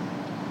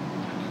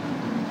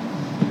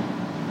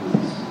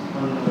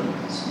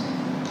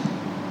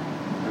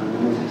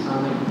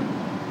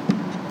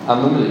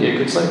 Unlimited. You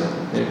could say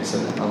that. You could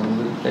say that.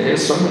 Unlimited.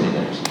 There's so many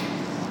names.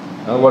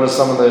 What are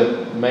some of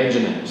the major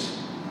names?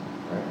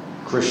 Right.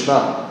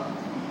 Krishna.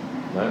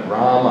 Right.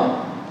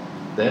 Rama.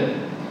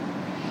 Then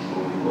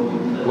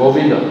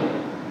Govinda.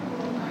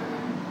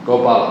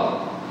 Gopala.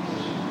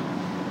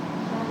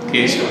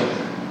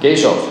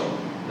 Keshav.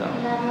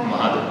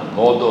 Madhav.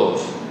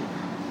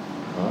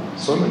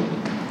 So many.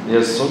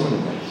 There's so many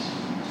names.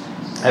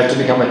 I have to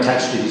become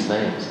attached to his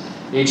names.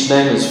 Each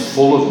name is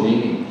full of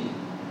meaning,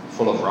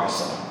 full of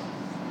rasa.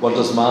 What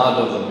does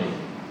Madhava mean?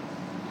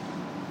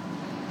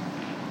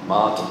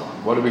 Madhava.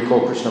 What do we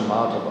call Krishna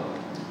Madhava?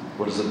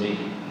 What does it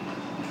mean?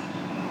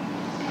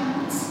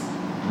 Clouds.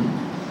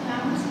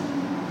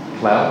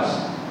 Clouds?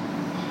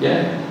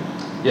 Yeah.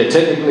 Yeah,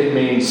 technically it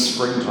means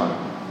springtime.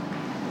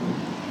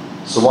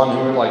 It's the one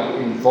who like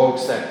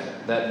invokes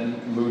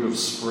that mood of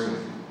spring.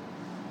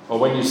 Or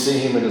when you see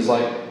him, it is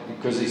like,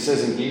 because he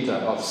says in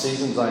Gita, of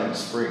seasons I am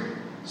spring.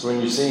 So when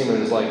you see him,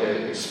 it is like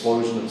an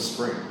explosion of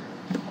spring.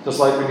 Just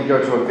like when you go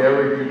to a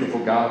very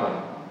beautiful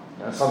garden.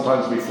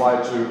 Sometimes we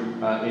fly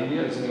to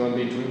India. Has anyone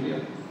been to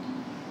India?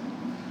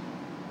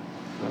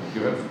 No,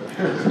 you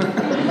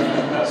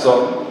have?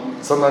 So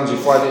sometimes you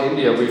fly to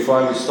India, we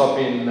stop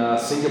in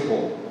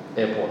Singapore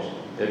airport.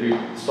 Have you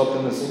stopped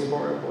in the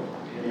Singapore airport?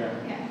 Yeah.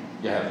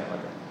 You have?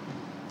 Okay.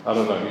 I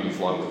don't know who you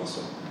fly with,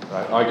 so.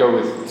 Right? I go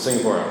with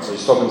Singapore Airport. So you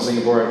stop in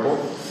Singapore airport,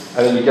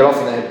 and then you get off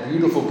and they have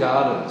beautiful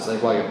gardens. They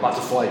have like a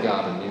butterfly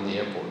garden in the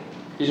airport.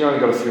 You've only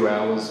got a few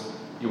hours,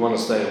 you want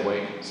to stay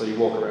awake, so you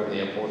walk around the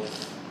airport.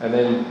 And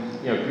then,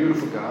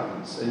 beautiful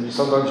gardens. And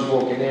sometimes you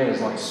walk in there and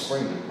it's like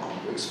spring.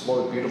 You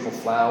explode beautiful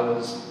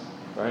flowers,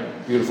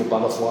 right? Beautiful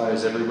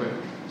butterflies everywhere.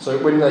 So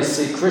when they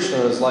see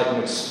Krishna, it's like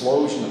an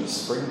explosion of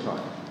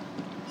springtime,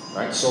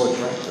 right? So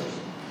attractive.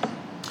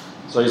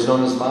 So he's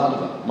known as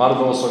Madhava.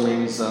 Madhava also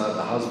means the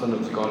husband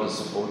of the goddess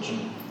of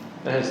fortune.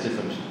 It has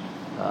different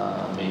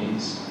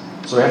meanings.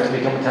 So we have to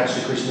become attached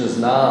to Krishna's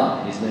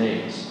Nam, his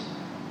names.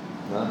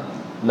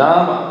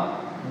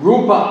 Nama,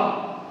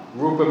 Rupa.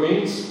 Rupa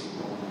means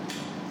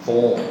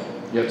form.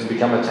 You have to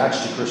become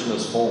attached to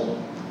Krishna's form,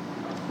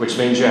 which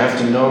means you have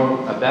to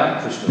know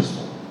about Krishna's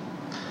form.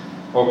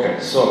 Okay,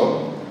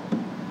 so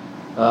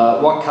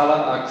what color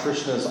are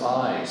Krishna's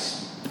eyes?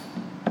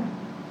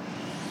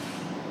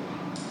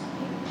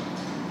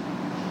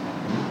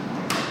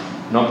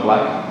 Not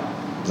black?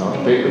 No.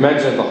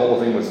 Imagine if the whole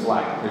thing was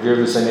black. Have you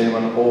ever seen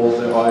anyone all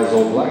their eyes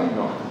all black?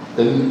 No.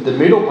 The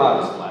middle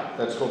part is black.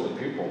 That's called the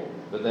pupil.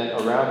 But then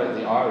around it,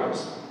 the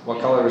iris. What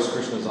color is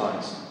Krishna's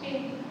eyes?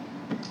 Pink.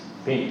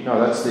 Pink. No,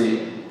 that's the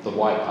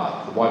white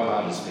part. The white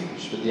part is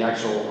pinkish. But the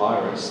actual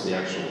iris, the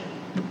actual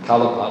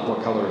color part,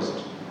 what color is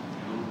it?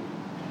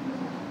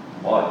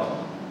 White.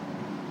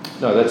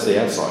 No, that's the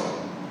outside.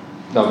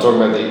 No, I'm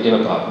talking about the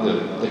inner part,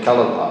 the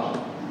colored part.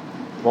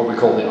 What we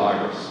call the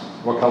iris.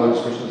 What color is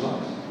Krishna's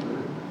eyes?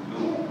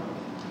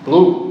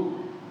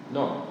 Blue.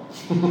 No.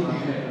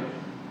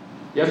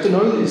 You have to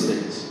know these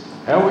things.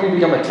 How will you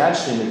become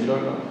attached to him if you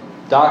don't know?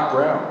 Dark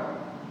brown.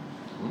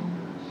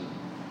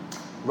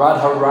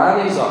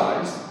 Radharani's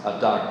eyes are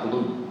dark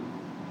blue.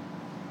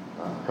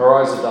 Her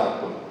eyes are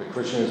dark blue, but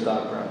Krishna is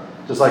dark brown.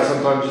 Just like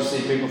sometimes you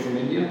see people from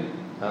India,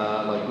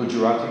 like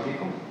Gujarati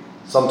people.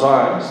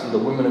 Sometimes the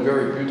women are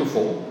very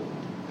beautiful,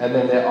 and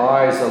then their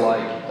eyes are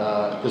like,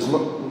 because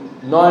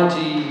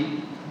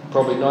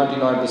probably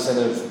 99%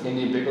 of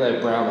Indian people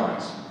have brown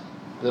eyes.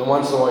 But then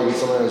once in a while you get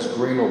someone who has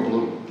green or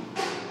blue.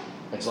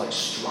 It's like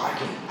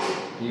striking.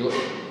 You look,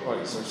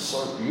 it's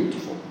so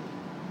beautiful.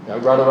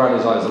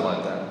 Radharani's eyes are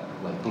like that,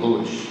 like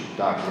bluish,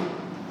 dark blue.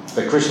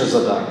 But Krishna's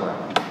a dark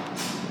brown.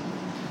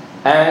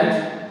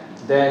 And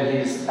then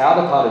his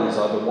outer part of his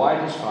eye, the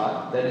whitish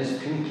part, that is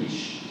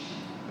pinkish.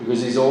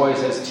 Because he always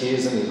has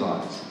tears in his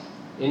eyes.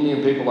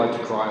 Indian people like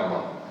to cry a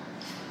lot.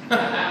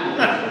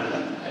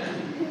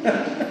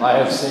 I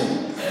have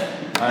seen.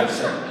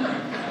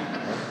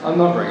 I'm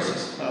not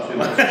racist. I'm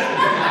not racist.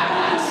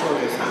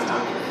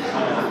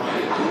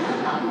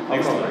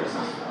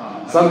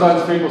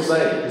 Sometimes people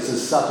say this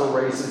is subtle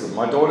racism.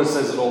 My daughter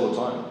says it all the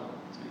time.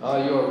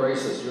 Oh, you're a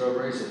racist.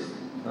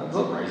 No, it's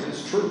not racist.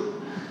 It's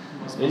true.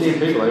 Indian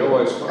people, they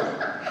always cry.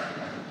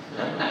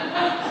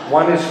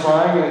 One is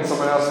crying and then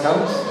someone else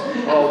comes.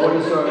 Oh, what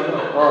is going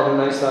on? Oh, then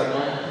they start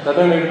crying. They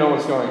don't even know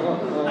what's going on.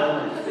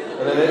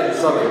 And then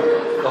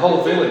suddenly, the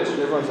whole village,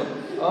 everyone's like,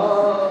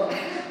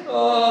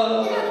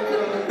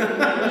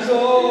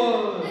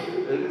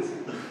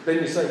 then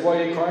you say, what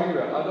are you crying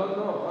about? I don't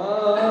know.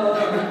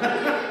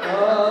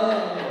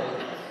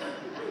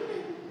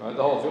 Right,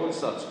 the whole village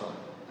starts crying.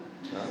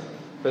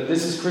 But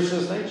this is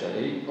Krishna's nature.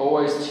 He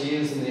always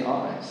tears in the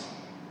eyes.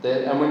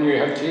 And when you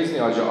have tears in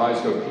the eyes, your eyes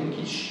go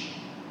pinkish.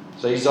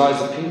 So his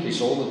eyes are pinkish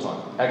all the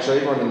time. Actually,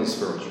 everyone in the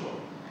spiritual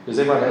world. Because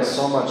everyone has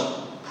so much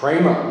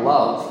prema,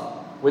 love.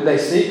 When they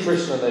see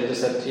Krishna, they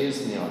just have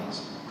tears in the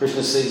eyes.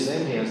 Krishna sees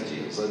them, he has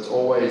tears. So it's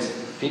always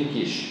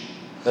pinkish.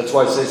 That's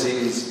why it says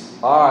his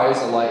eyes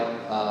are like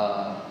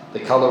the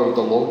color of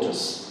the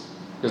lotus.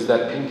 Because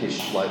that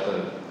pinkish, like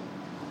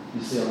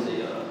you see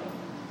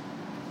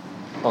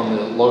on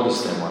the lotus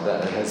stem like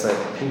that, it has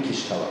that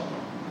pinkish color.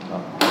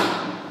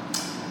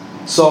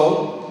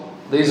 So,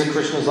 these are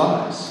Krishna's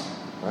eyes.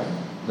 Right?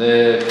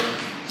 They're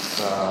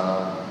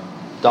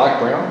dark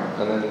brown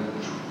and then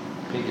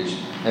pinkish.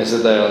 And so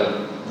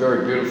they're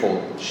very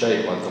beautiful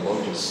shape like the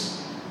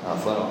lotus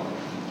flower.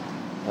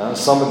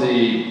 Some of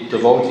the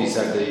devotees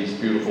have these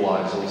beautiful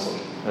eyes also,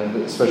 and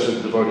especially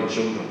the devotee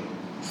children.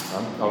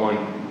 I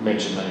won't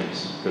mention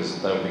names because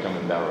they'll become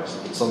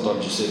embarrassed. But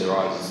sometimes you see their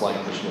eyes, it's like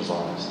Krishna's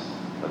eyes.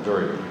 A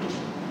very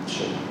beautiful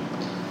shape.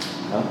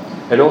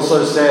 It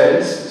also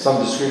says,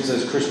 some description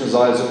says Krishna's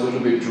eyes are a little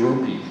bit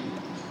droopy.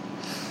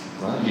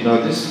 Right? You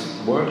know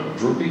this word,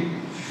 droopy?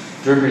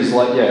 Droopy is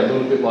like, a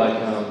little bit like,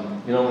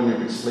 when you're a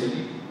bit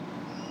sleepy.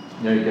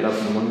 You get up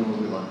in the morning, a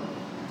little bit like,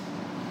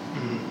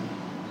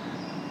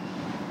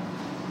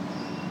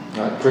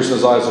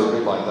 Krishna's eyes are a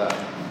bit like that.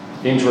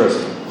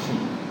 Interesting.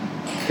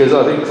 Because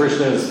I think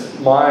Krishna's,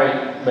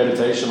 my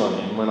meditation on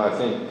him when I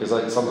think, because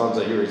sometimes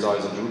I hear his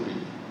eyes are droopy.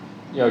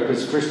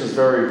 Because Krishna's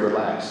very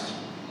relaxed.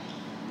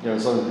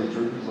 Sometimes he's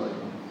droopy, he's like,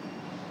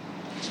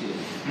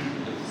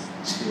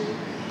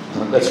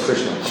 that's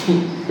Krishna.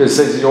 Because it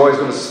says he's always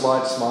got a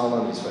slight smile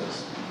on his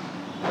face.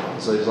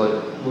 So he's like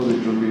a little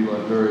bit droopy,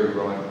 like very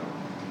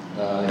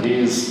bright. He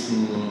is,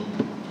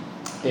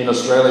 in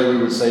Australia we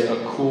would say a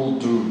cool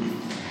dude.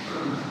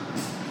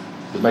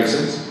 Does it make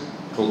sense?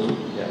 Cool dude?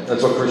 Yeah,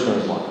 that's what Krishna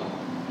is like.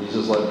 He's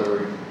just like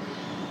very,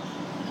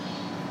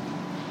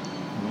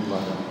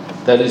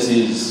 that is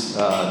his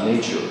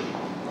nature.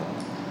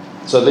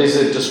 So there's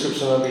a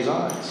description of his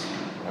eyes.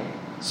 Right?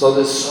 So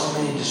there's so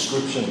many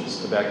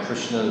descriptions about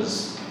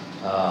Krishna's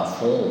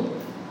form.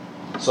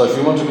 So if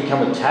you want to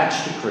become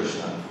attached to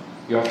Krishna,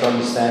 you have to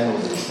understand all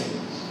these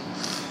things.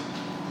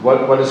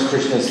 What is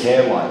Krishna's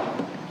hair like?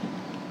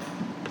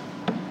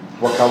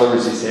 What color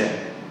is his hair?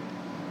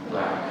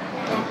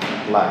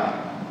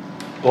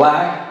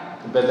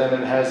 Black, but then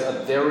it has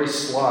a very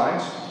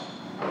slight,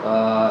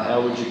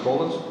 how would you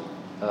call it?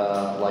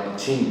 Like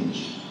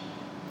tinge.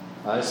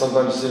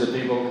 Sometimes you see the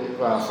people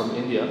from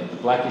India,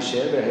 blackish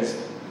hair, that has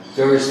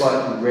very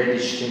slight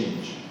reddish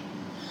tinge.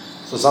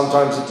 So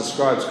sometimes it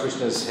describes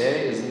Krishna's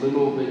hair is a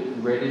little bit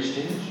reddish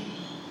tinge.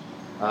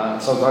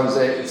 Sometimes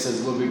it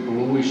says a little bit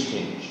bluish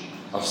tinge.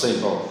 I've seen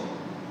both.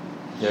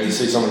 You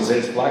see someone's hair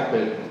is black,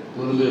 but a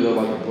little bit of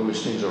like a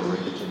bluish tinge or a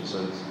reddish tinge.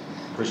 So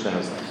Krishna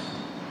has that.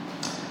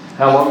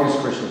 How long is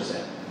Krishna's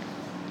hair?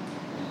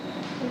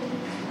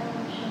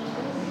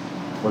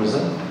 What is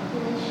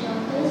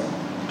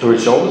that? To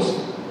his shoulders?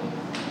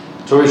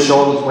 To his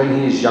shoulders when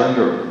he is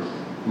younger,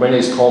 when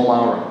he's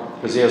Kaumara,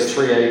 because he has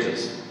 3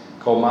 ages.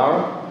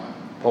 Kaumara,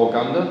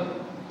 Pauganda,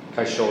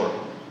 Kaishora.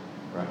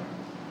 Right.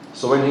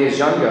 So when he is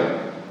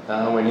younger,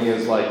 when he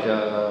is like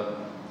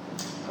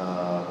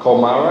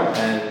Kaumara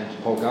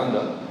and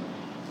Pauganda,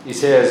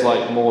 his hair is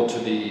like more to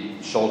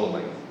the shoulder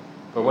length.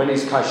 But when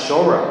he's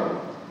Kaishora,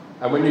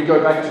 and when you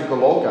go back to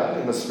Goloka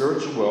in the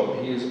spiritual world,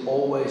 he is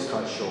always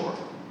Kaishora.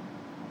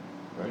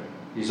 Right?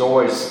 He's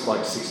always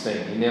like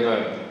 16.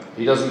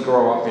 He doesn't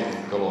grow up in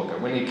Goloka.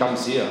 When he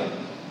comes here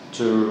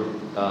to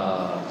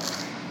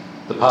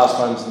the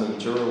pastimes in the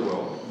material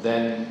world,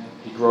 then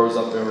he grows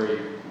up very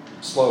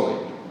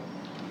slowly.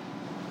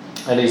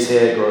 And his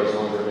hair grows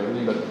longer and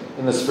everything, but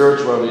in the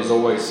spiritual world he's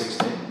always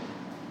 16.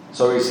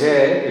 So his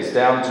hair is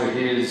down to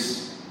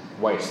his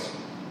waist,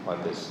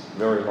 like this,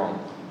 very long.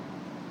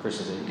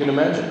 Krishna's hair. You can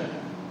imagine.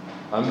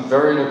 I'm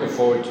very looking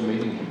forward to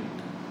meeting him.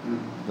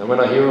 And when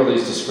I hear all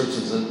these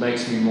descriptions, it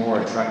makes me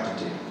more attracted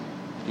to him.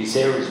 His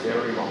hair is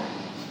very long.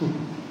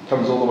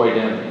 Comes all the way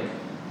down here.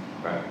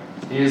 Right.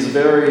 He is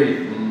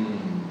very...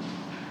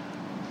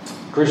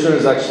 Krishna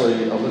is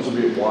actually a little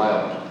bit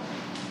wild.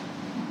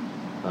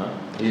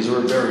 He's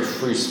a very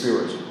free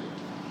spirit.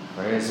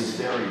 Right? He has this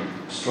very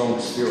strong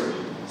spirit.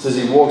 It says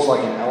he walks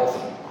like an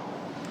elephant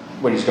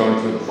when he's going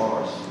through the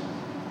forest.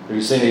 Have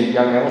you seen a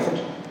young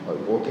elephant?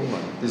 Like walking?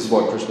 This is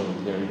what Krishna,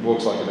 he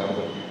walks like an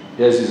elephant.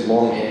 He has his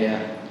long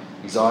hair.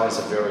 His eyes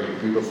are very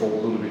beautiful,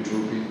 a little bit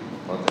droopy.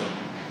 Like that.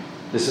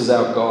 This is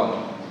our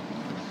God.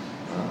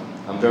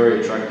 I'm very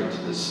attracted to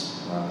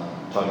this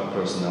type of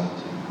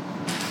personality.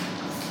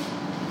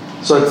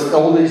 So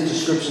all these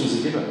descriptions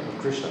are given of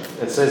Krishna.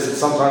 It says that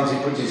sometimes he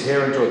puts his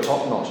hair into a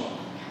top knot.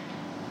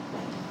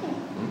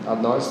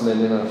 Up nice and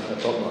then in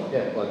a top knot.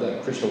 Yeah, like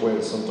that. Krishna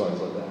wears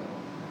sometimes like that.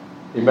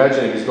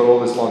 Imagine if he's got all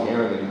this long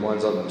hair and then he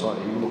winds up in a tie.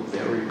 He will look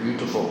very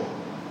beautiful.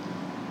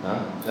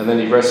 And then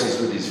he wrestles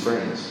with his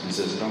friends. He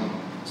says, come,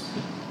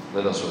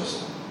 let us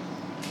wrestle.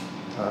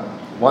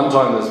 One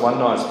time, there's one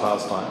nice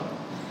pastime.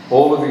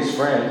 All of his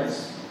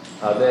friends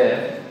are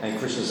there and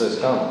Krishna says,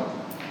 come,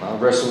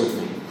 wrestle with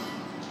me.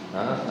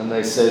 And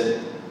they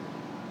said,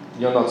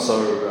 you're not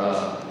so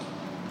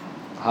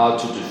hard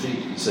to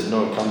defeat. He said,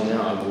 no, come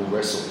now, I will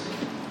wrestle.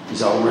 He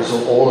said, I'll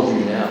wrestle all of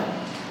you now.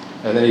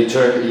 And then he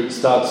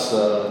starts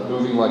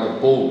moving like a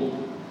bull.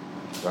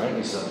 Right?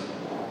 He starts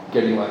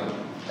getting like,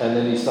 and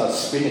then he starts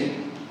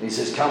spinning. And he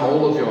says, come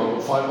all of you, I will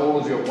fight all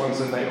of you at once.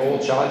 And they all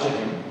charge at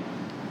him.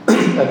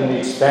 And then he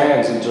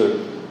expands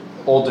into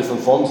all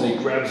different forms and he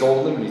grabs all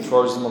of them and he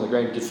throws them on the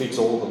ground, defeats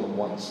all of them at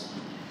once.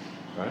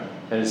 Right?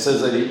 And it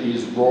says that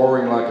he's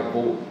roaring like a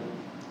bull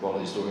while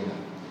he's doing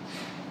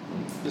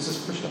that. This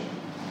is Krishna.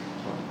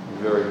 A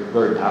very,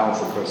 very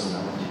powerful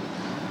personality.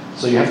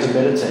 So you have to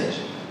meditate.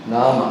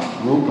 Nama,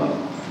 Rupa,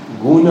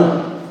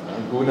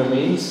 Guna. Guna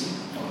means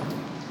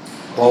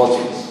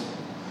qualities.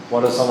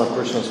 What are some of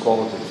Krishna's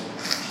qualities?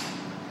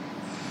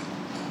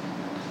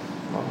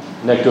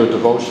 Nectar of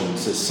Devotion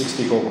says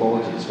 64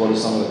 qualities. What are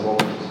some of the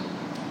qualities?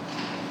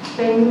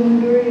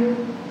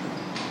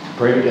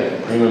 Prema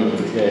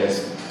Mudriya,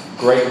 yes.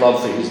 Great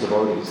love for his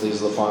devotees.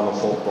 These are the final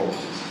 4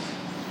 qualities.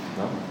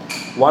 No?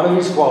 One of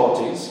his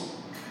qualities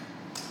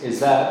is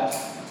that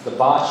the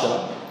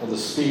Bhacha, or the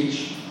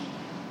speech,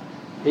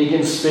 he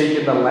can speak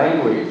in the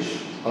language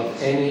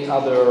of any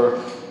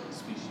other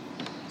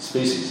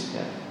species.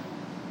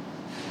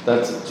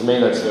 Yeah. To me,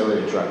 that's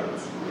very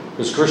attractive.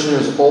 Because Krishna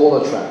is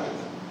all attractive.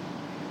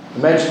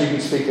 Imagine you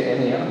can speak to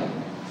any animal.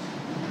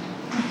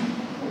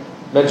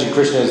 Imagine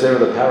Krishna is there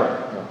with a parrot.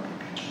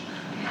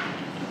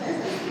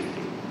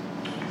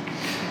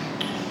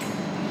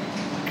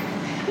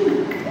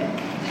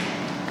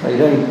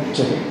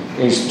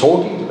 He's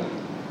talking to them.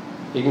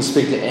 He can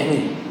speak to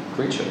any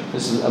creature.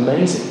 This is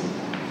amazing.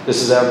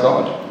 This is our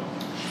God.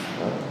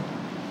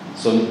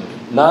 So,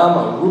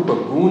 Nama, Rupa,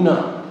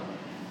 Guna,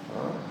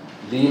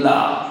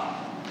 Leela.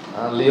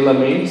 Leela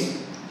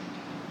means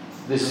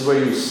this is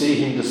where you see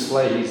him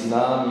display his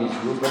Nam, his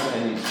Rupa,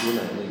 and his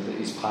Guna,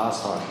 his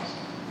pastimes.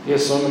 He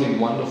has so many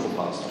wonderful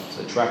pastimes,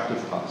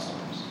 attractive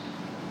pastimes.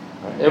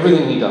 Right?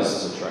 Everything he does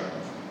is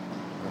attractive.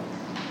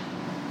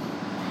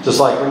 Right? Just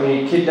like when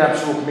he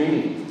kidnaps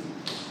Rukmini.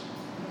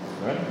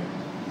 Right?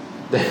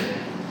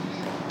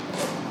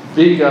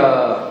 Big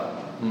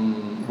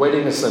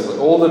wedding assembly.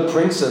 All the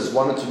princes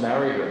wanted to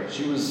marry her.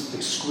 She was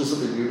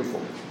exquisitely beautiful.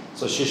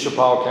 So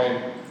Shishapal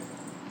came,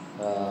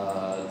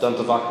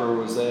 Dantavakra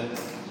was there,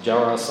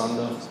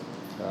 Jarasandha,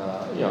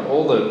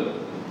 all the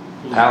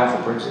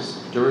powerful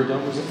princes.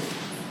 Duryodhana was it?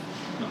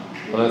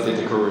 I don't think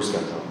the Kurus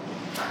can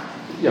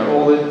tell.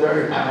 All the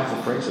very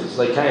powerful princes.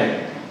 They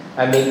came.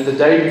 And the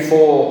day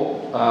before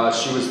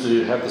she was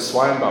to have the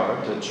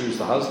Swayambara, to choose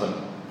the husband,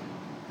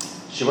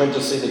 she went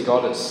to see the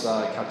goddess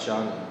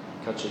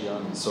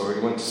Katyayani. So he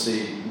went to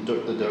see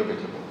the Durga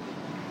temple.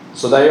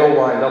 So they all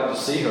lined up to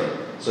see her.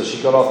 So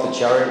she got off the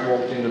chariot,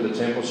 walked into the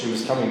temple. She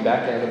was coming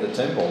back out of the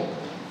temple.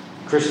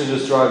 Krishna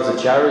just drives the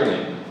chariot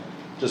in,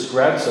 just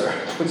grabs her,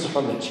 puts her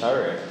on the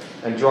chariot,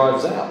 and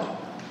drives out,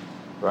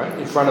 right,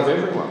 in front of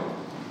everyone.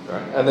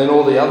 Right? And then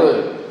all the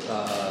other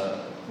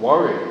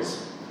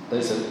warriors,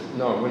 they said,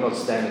 no, we're not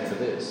standing for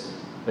this.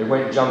 They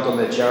went, jumped on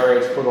their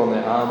chariots, put on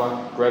their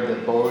armor, grabbed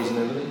their bows and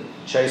everything,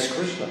 chased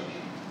Krishna.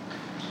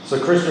 So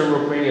Krishna and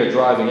Rukmini are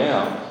driving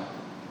out.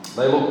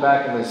 They look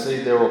back and they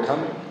see they're all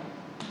coming.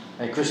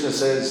 And Krishna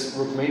says,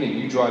 Rukmini,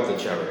 you drive the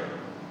chariot.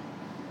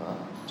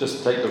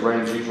 Just take the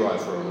reins, you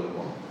drive for a little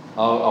while.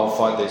 I'll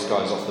fight these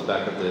guys off the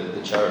back of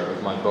the chariot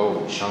with my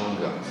bow,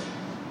 Shanga.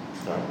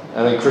 Right?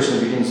 And then Krishna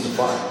begins to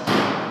fight,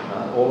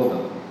 all of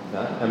them.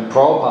 And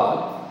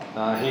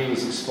Prabhupada, he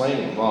was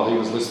explaining while he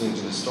was listening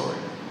to this story.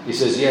 He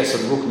says, yes,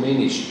 and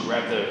Rukmini, she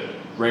grabbed the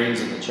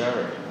reins of the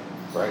chariot.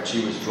 Right?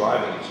 She was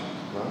driving it.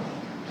 Right?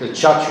 The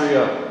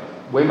Kshatriya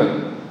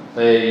women,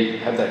 they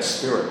had that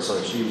spirit,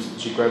 so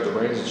she grabbed the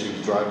reins and she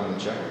was driving the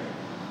chariot.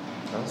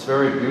 It's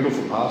very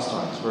beautiful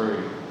pastimes,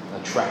 very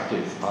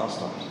attractive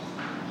pastimes.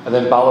 And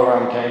then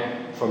Balaram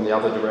came from the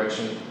other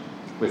direction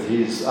with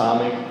his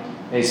army,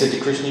 and he said to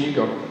Krishna, you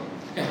go.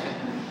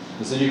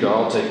 He said, you go,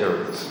 I'll take care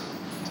of this.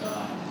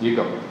 You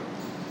go.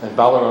 And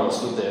Balaram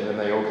stood there, and then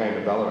they all came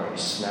to Balaram. He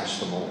smashed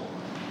them all.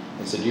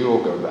 He said, you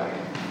all go back.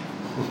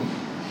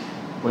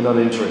 We're not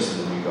interested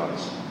in you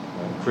guys.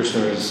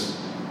 Krishna is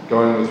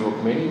going with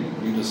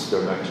Rukmini, you just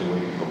go back to where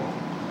you belong.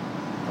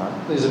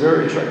 Right? These are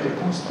very attractive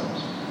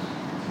pastimes.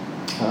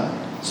 Right?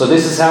 So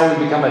this is how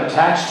we become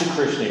attached to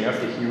Krishna. You have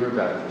to hear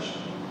about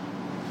Krishna.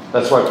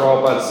 That's why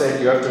Prabhupada said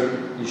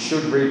you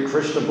should read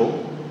Krishna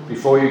book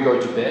before you go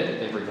to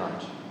bed every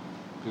night.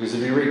 Because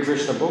if you read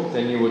Krishna book,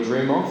 then you will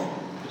dream of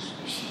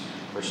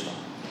Krishna.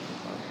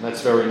 And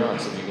that's very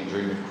nice if you can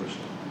dream of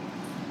Krishna.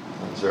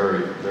 It's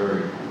very,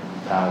 very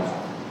powerful.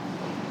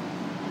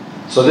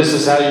 So this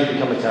is how you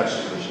become attached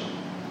to Krishna.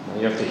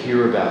 You have to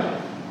hear about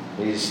him.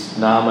 His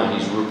Nama,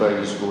 his Rupa,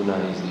 his Guna,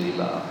 his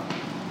Leela.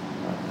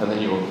 And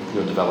then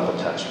you'll develop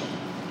attachment.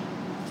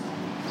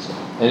 So,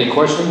 any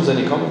questions,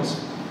 any comments?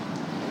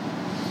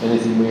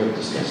 Anything we have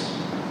discussed?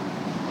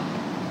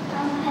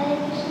 Hare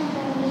Krishna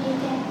Prabhuji,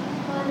 thank you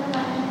for the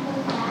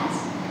wonderful class.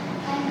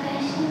 My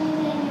question is,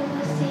 when you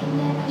were saying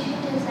that we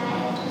should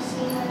desire to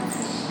see Lord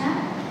Krishna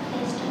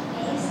face to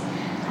face,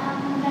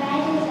 but I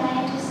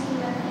desire to see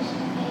Lord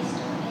Krishna face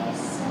to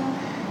face. So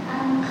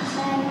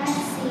I can't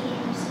see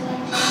him, so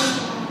I can't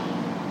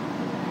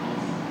join my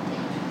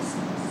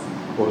differences.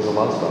 What was the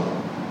last one?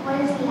 What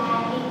is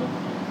lagging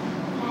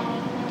my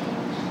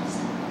differences?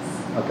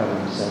 I can't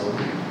understand what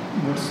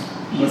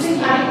He said,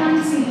 I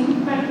can't see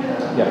him, but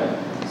yeah.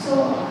 so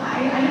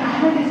I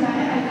have a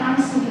desire, I can't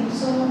see him,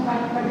 so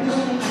but what is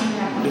it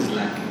What is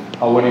lacking?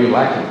 Oh, what are you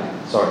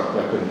lacking? Sorry,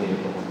 I couldn't hear you.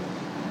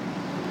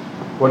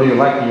 What are you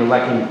lacking? You're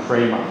lacking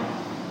prema.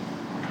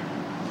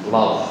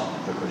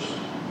 Love for Krishna.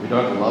 We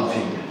don't love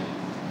him yet.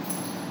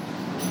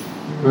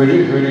 Who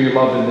do you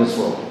love in this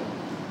world?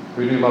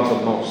 Who do you love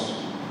the most?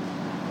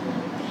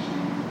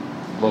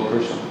 Lord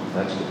Krishna.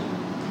 That's good.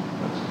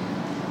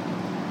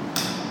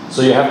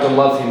 So you have to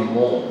love him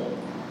more.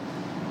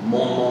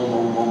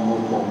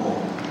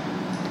 More.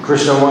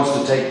 Krishna wants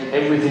to take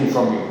everything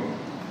from you.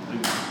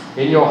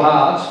 In your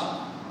heart,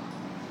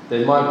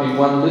 there might be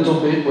one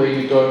little bit where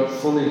you don't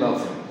fully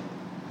love him.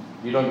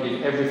 You don't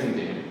give everything to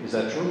him. Is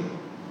that true?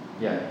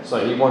 Yeah.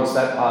 So he wants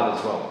that part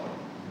as well.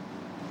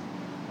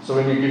 So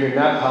when you give him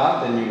that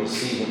part, then you will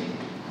see him.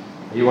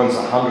 He wants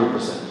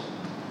 100%.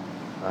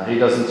 He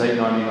doesn't take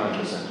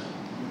 99%.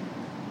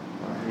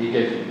 He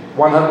gave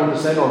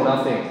 100% or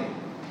nothing.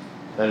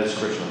 That is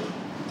Krishna.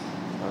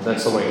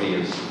 That's the way he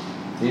is.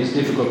 He is a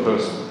difficult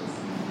person.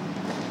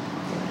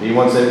 He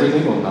wants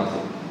everything or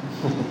nothing.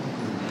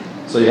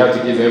 So you have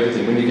to give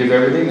everything. When you give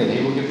everything, then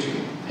he will give to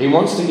you. He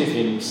wants to give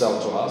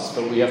himself to us,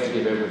 but we have to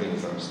give everything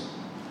first.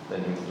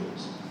 Then he will do it.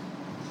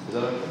 Is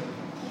that okay?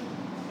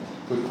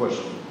 Good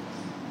question.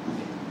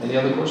 Any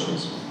other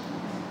questions?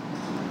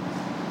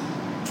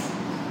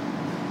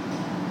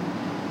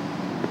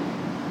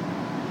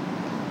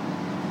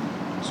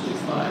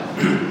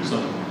 So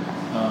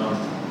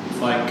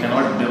if I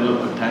cannot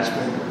develop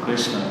attachment to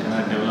Krishna, can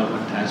I develop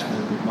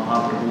attachment with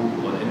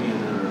Mahaprabhu or any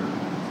other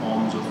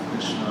forms of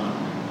Krishna?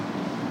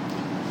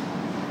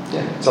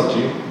 Yeah, it's up to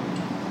you.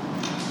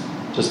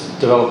 Just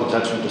develop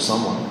attachment to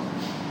someone.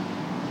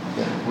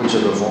 Yeah,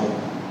 whichever form.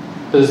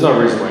 There's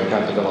no reason why you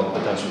can't develop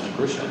attachment to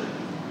Krishna.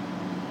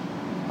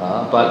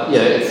 But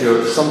yeah, if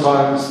you're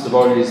sometimes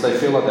devotees, they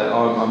feel like that.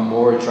 Oh, I'm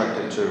more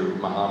attracted to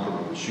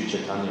Mahaprabhu, Sri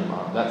Chaitanya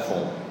Mahaprabhu, that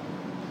form.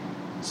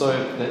 So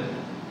then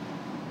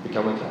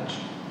become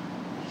attached.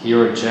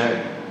 Hear and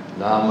chant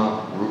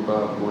Nama,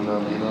 Rupa, Guna,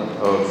 Lila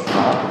of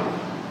Mahaprabhu.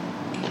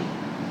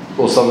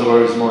 Or some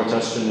devotees are more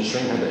attached to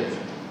Nrsimhadev.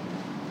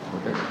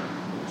 Okay,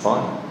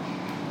 fine.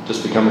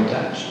 Just become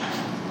attached.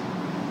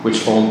 Which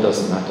form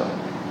doesn't matter.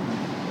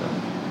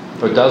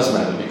 It does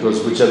matter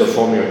because whichever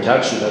form you're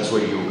attached to, that's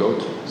where you'll go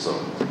to. So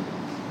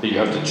you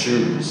have to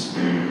choose.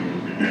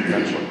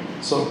 Naturally.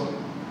 So,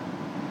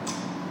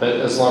 but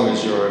as long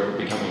as you're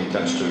becoming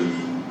attached to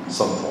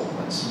some form,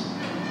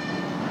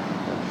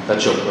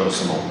 that's your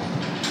personal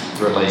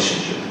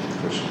relationship with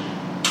Krishna.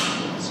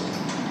 So,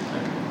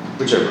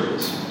 whichever it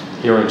is.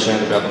 Hear and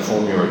chant about the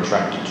form you're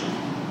attracted to.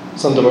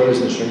 Some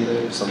devotees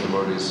Nrsimhadev, some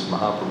devotees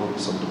Mahaprabhu,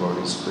 some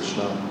devotees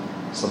Krishna,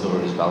 some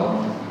devotees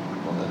Balaram,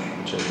 or that,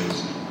 whichever it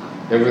is.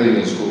 Everything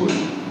is good.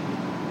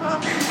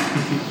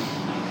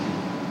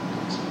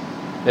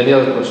 Any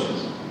other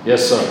questions?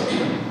 Yes, sir.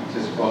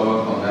 Just follow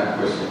up on that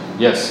question.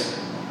 Yes.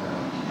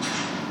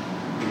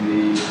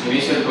 The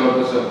initial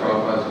purpose of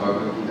Prabhupada's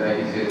Bhagavad Gita,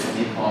 he says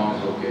any form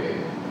is okay,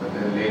 but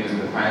then later in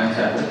the final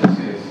chapter he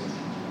says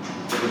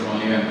it is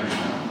only when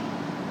Krishna.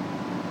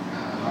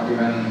 Not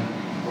even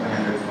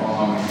 400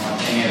 form, not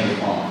any other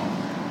form.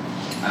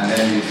 And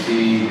then we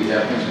see the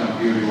definition of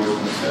pure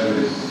devotional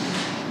service,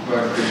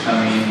 what Krishna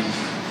means,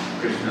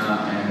 Krishna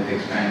and his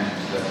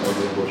expansions, that's all the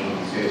devotional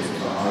says.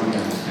 So how do you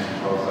understand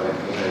Prabhupada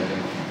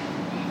emphasizing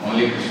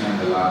only Krishna in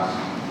the last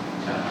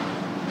chapter?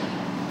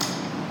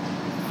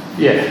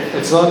 Yeah,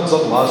 it's not the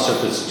last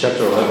chapter, it's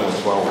chapter 11 or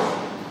 12.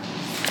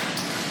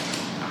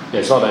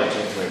 Yeah, it's not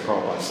 18 where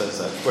Prabhupada says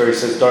that. Where he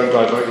says, don't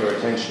divert your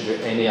attention to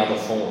any other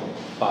form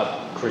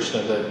but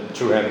Krishna, the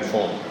two-handed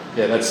form.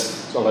 Yeah,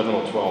 that's 11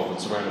 or 12,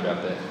 it's around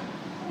about there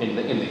in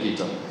the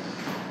Gita.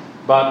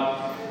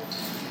 But,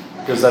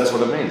 because that's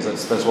what it means,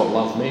 that's what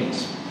love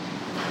means.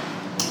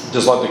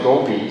 Just like the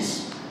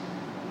gopis,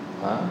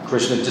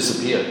 Krishna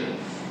disappeared.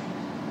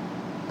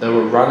 They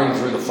were running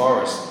through the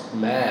forest,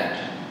 mad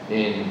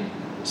in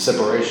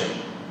separation.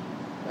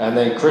 And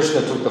then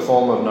Krishna took the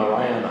form of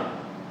Narayana.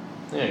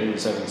 Yeah, he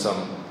was having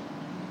some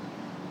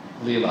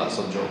leela,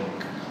 some joy.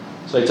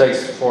 So he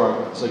takes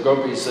form. So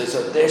gopis, they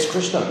said, there's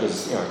Krishna,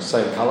 because,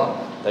 same colour.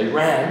 They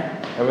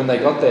ran, and when they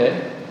got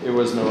there, it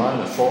was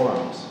Narayana,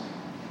 forearms.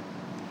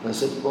 And they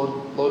said,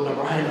 Lord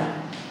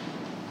Narayana.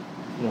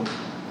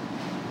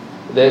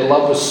 Their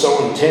love was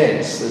so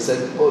intense. They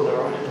said, Lord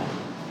Narayana,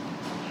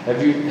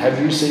 have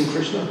you seen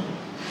Krishna?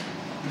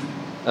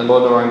 And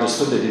Lord Narayana just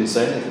stood there, didn't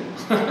say anything.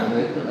 And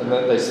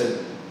then they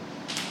said,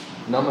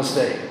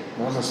 Namaste,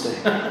 Namaste.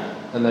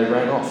 And they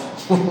ran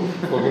off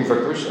looking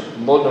for Krishna.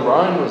 And Lord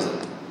Narayana was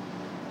there.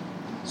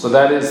 So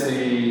that is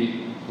the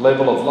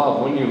level of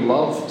love. When you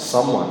love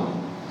someone,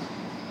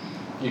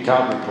 you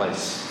can't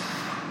replace.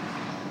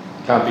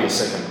 Can't be a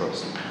second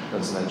person.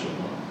 That's natural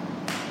love.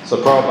 So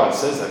Prabhupada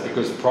says that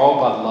because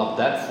Prabhupada loved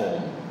that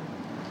form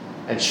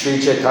and Sri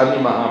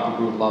Chaitanya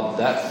Mahaprabhu loved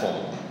that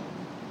form.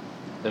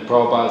 Then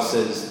Prabhupada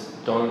says,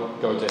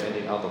 don't go to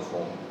any other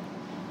form.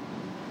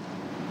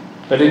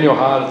 But in your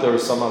heart, if there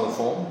is some other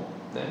form,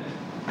 then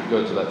you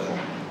go to that form.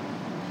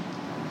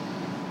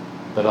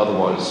 But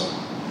otherwise,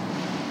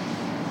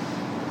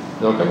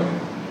 okay.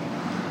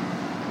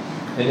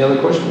 Any other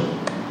question?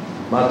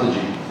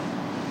 Mataji.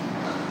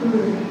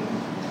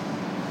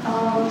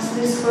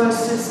 This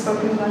verse is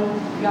spoken about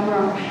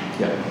Yamaraj.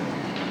 Yeah.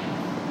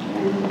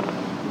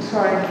 And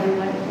sorry, I came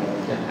late,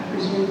 but Yeah. I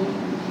presume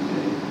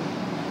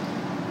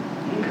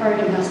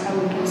encouraging us how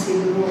we can see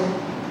the Lord.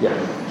 Yeah.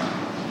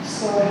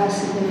 So how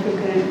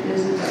significant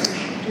is it that we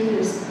should do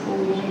this before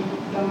we meet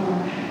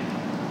Yamaraj?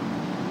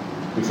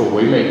 Before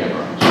we meet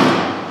Yamaraj.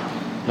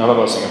 None of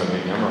us are going to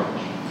meet Yamaraj.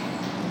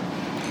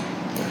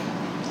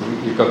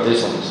 You've got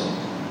this on the side.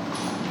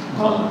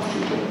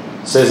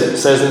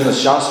 Says in the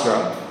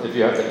Shastra, if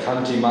you have the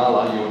Kanti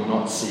Mala, you will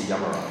not see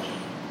Yamaraj.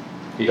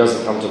 He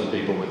doesn't come to the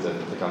people with the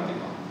Kanti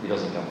Mala. He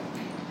doesn't come.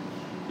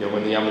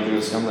 When the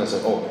Yamajudas come, they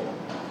say, oh,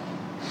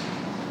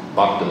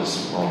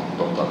 Bhaktas,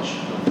 don't touch.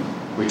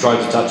 We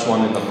tried to touch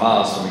one in the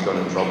past and we got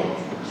in trouble.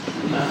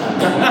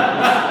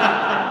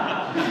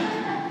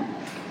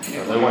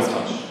 No, they won't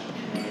touch.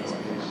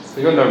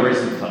 They've got no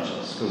reason to touch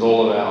us because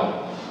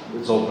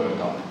it's all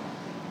burnt up.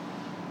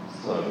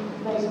 So,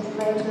 Like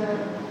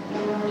later,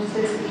 Yama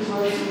says the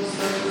devotional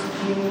service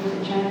meaning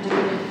the chanting of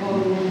the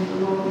holy name of the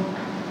Lord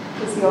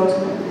is the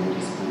ultimate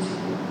religious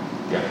principle.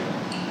 yeah.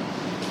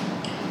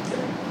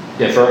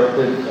 Yeah,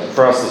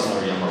 for us there's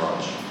no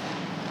Yamaraj.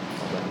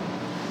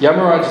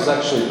 Yamaraj is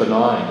actually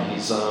benign.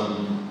 He's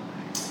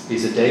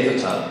a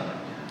Devata.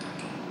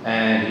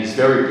 And he's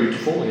very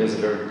beautiful. He has a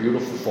very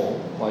beautiful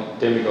form. Like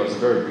demigods, a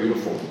very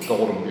beautiful,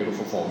 golden,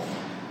 beautiful form.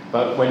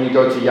 But when you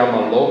go to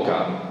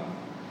Yamaloka,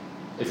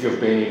 if you've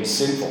been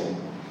sinful,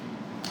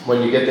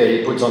 when you get there,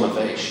 he puts on a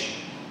Vaish.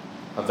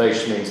 A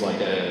Vaish means like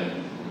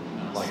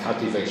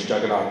Hati Vaish.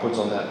 Jagannath puts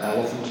on that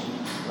elephant.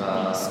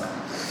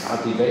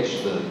 Hati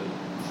Vaish, the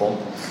form.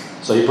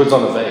 So he puts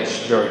on a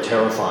Vaish, very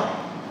terrifying.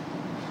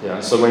 Yeah.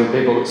 So when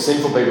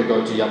sinful people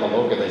go to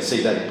Yamaloka, they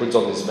see that he puts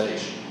on this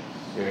Vaish.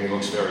 He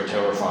looks very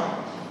terrifying.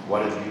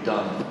 What have you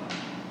done?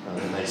 And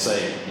then they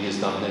say, he has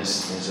done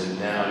this. And they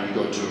say, now you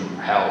go to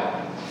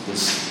hell,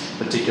 this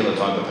particular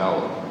type of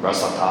hell,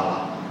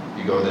 Rasatala.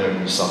 You go there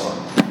and you suffer.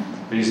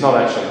 But he's not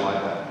actually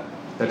like that.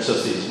 That's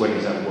just when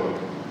he's at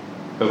work.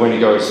 But when he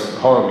goes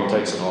home, he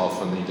takes it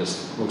off and he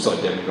just looks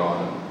like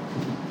demigod.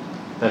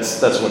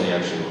 That's when he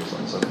actually looks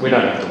like. So we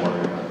don't have to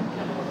worry about it.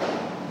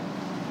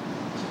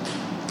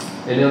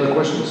 Any other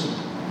questions?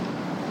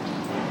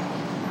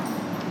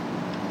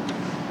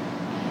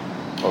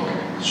 Okay.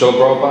 Srila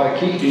Prabhupada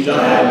ki?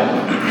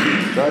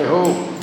 Jai Ho.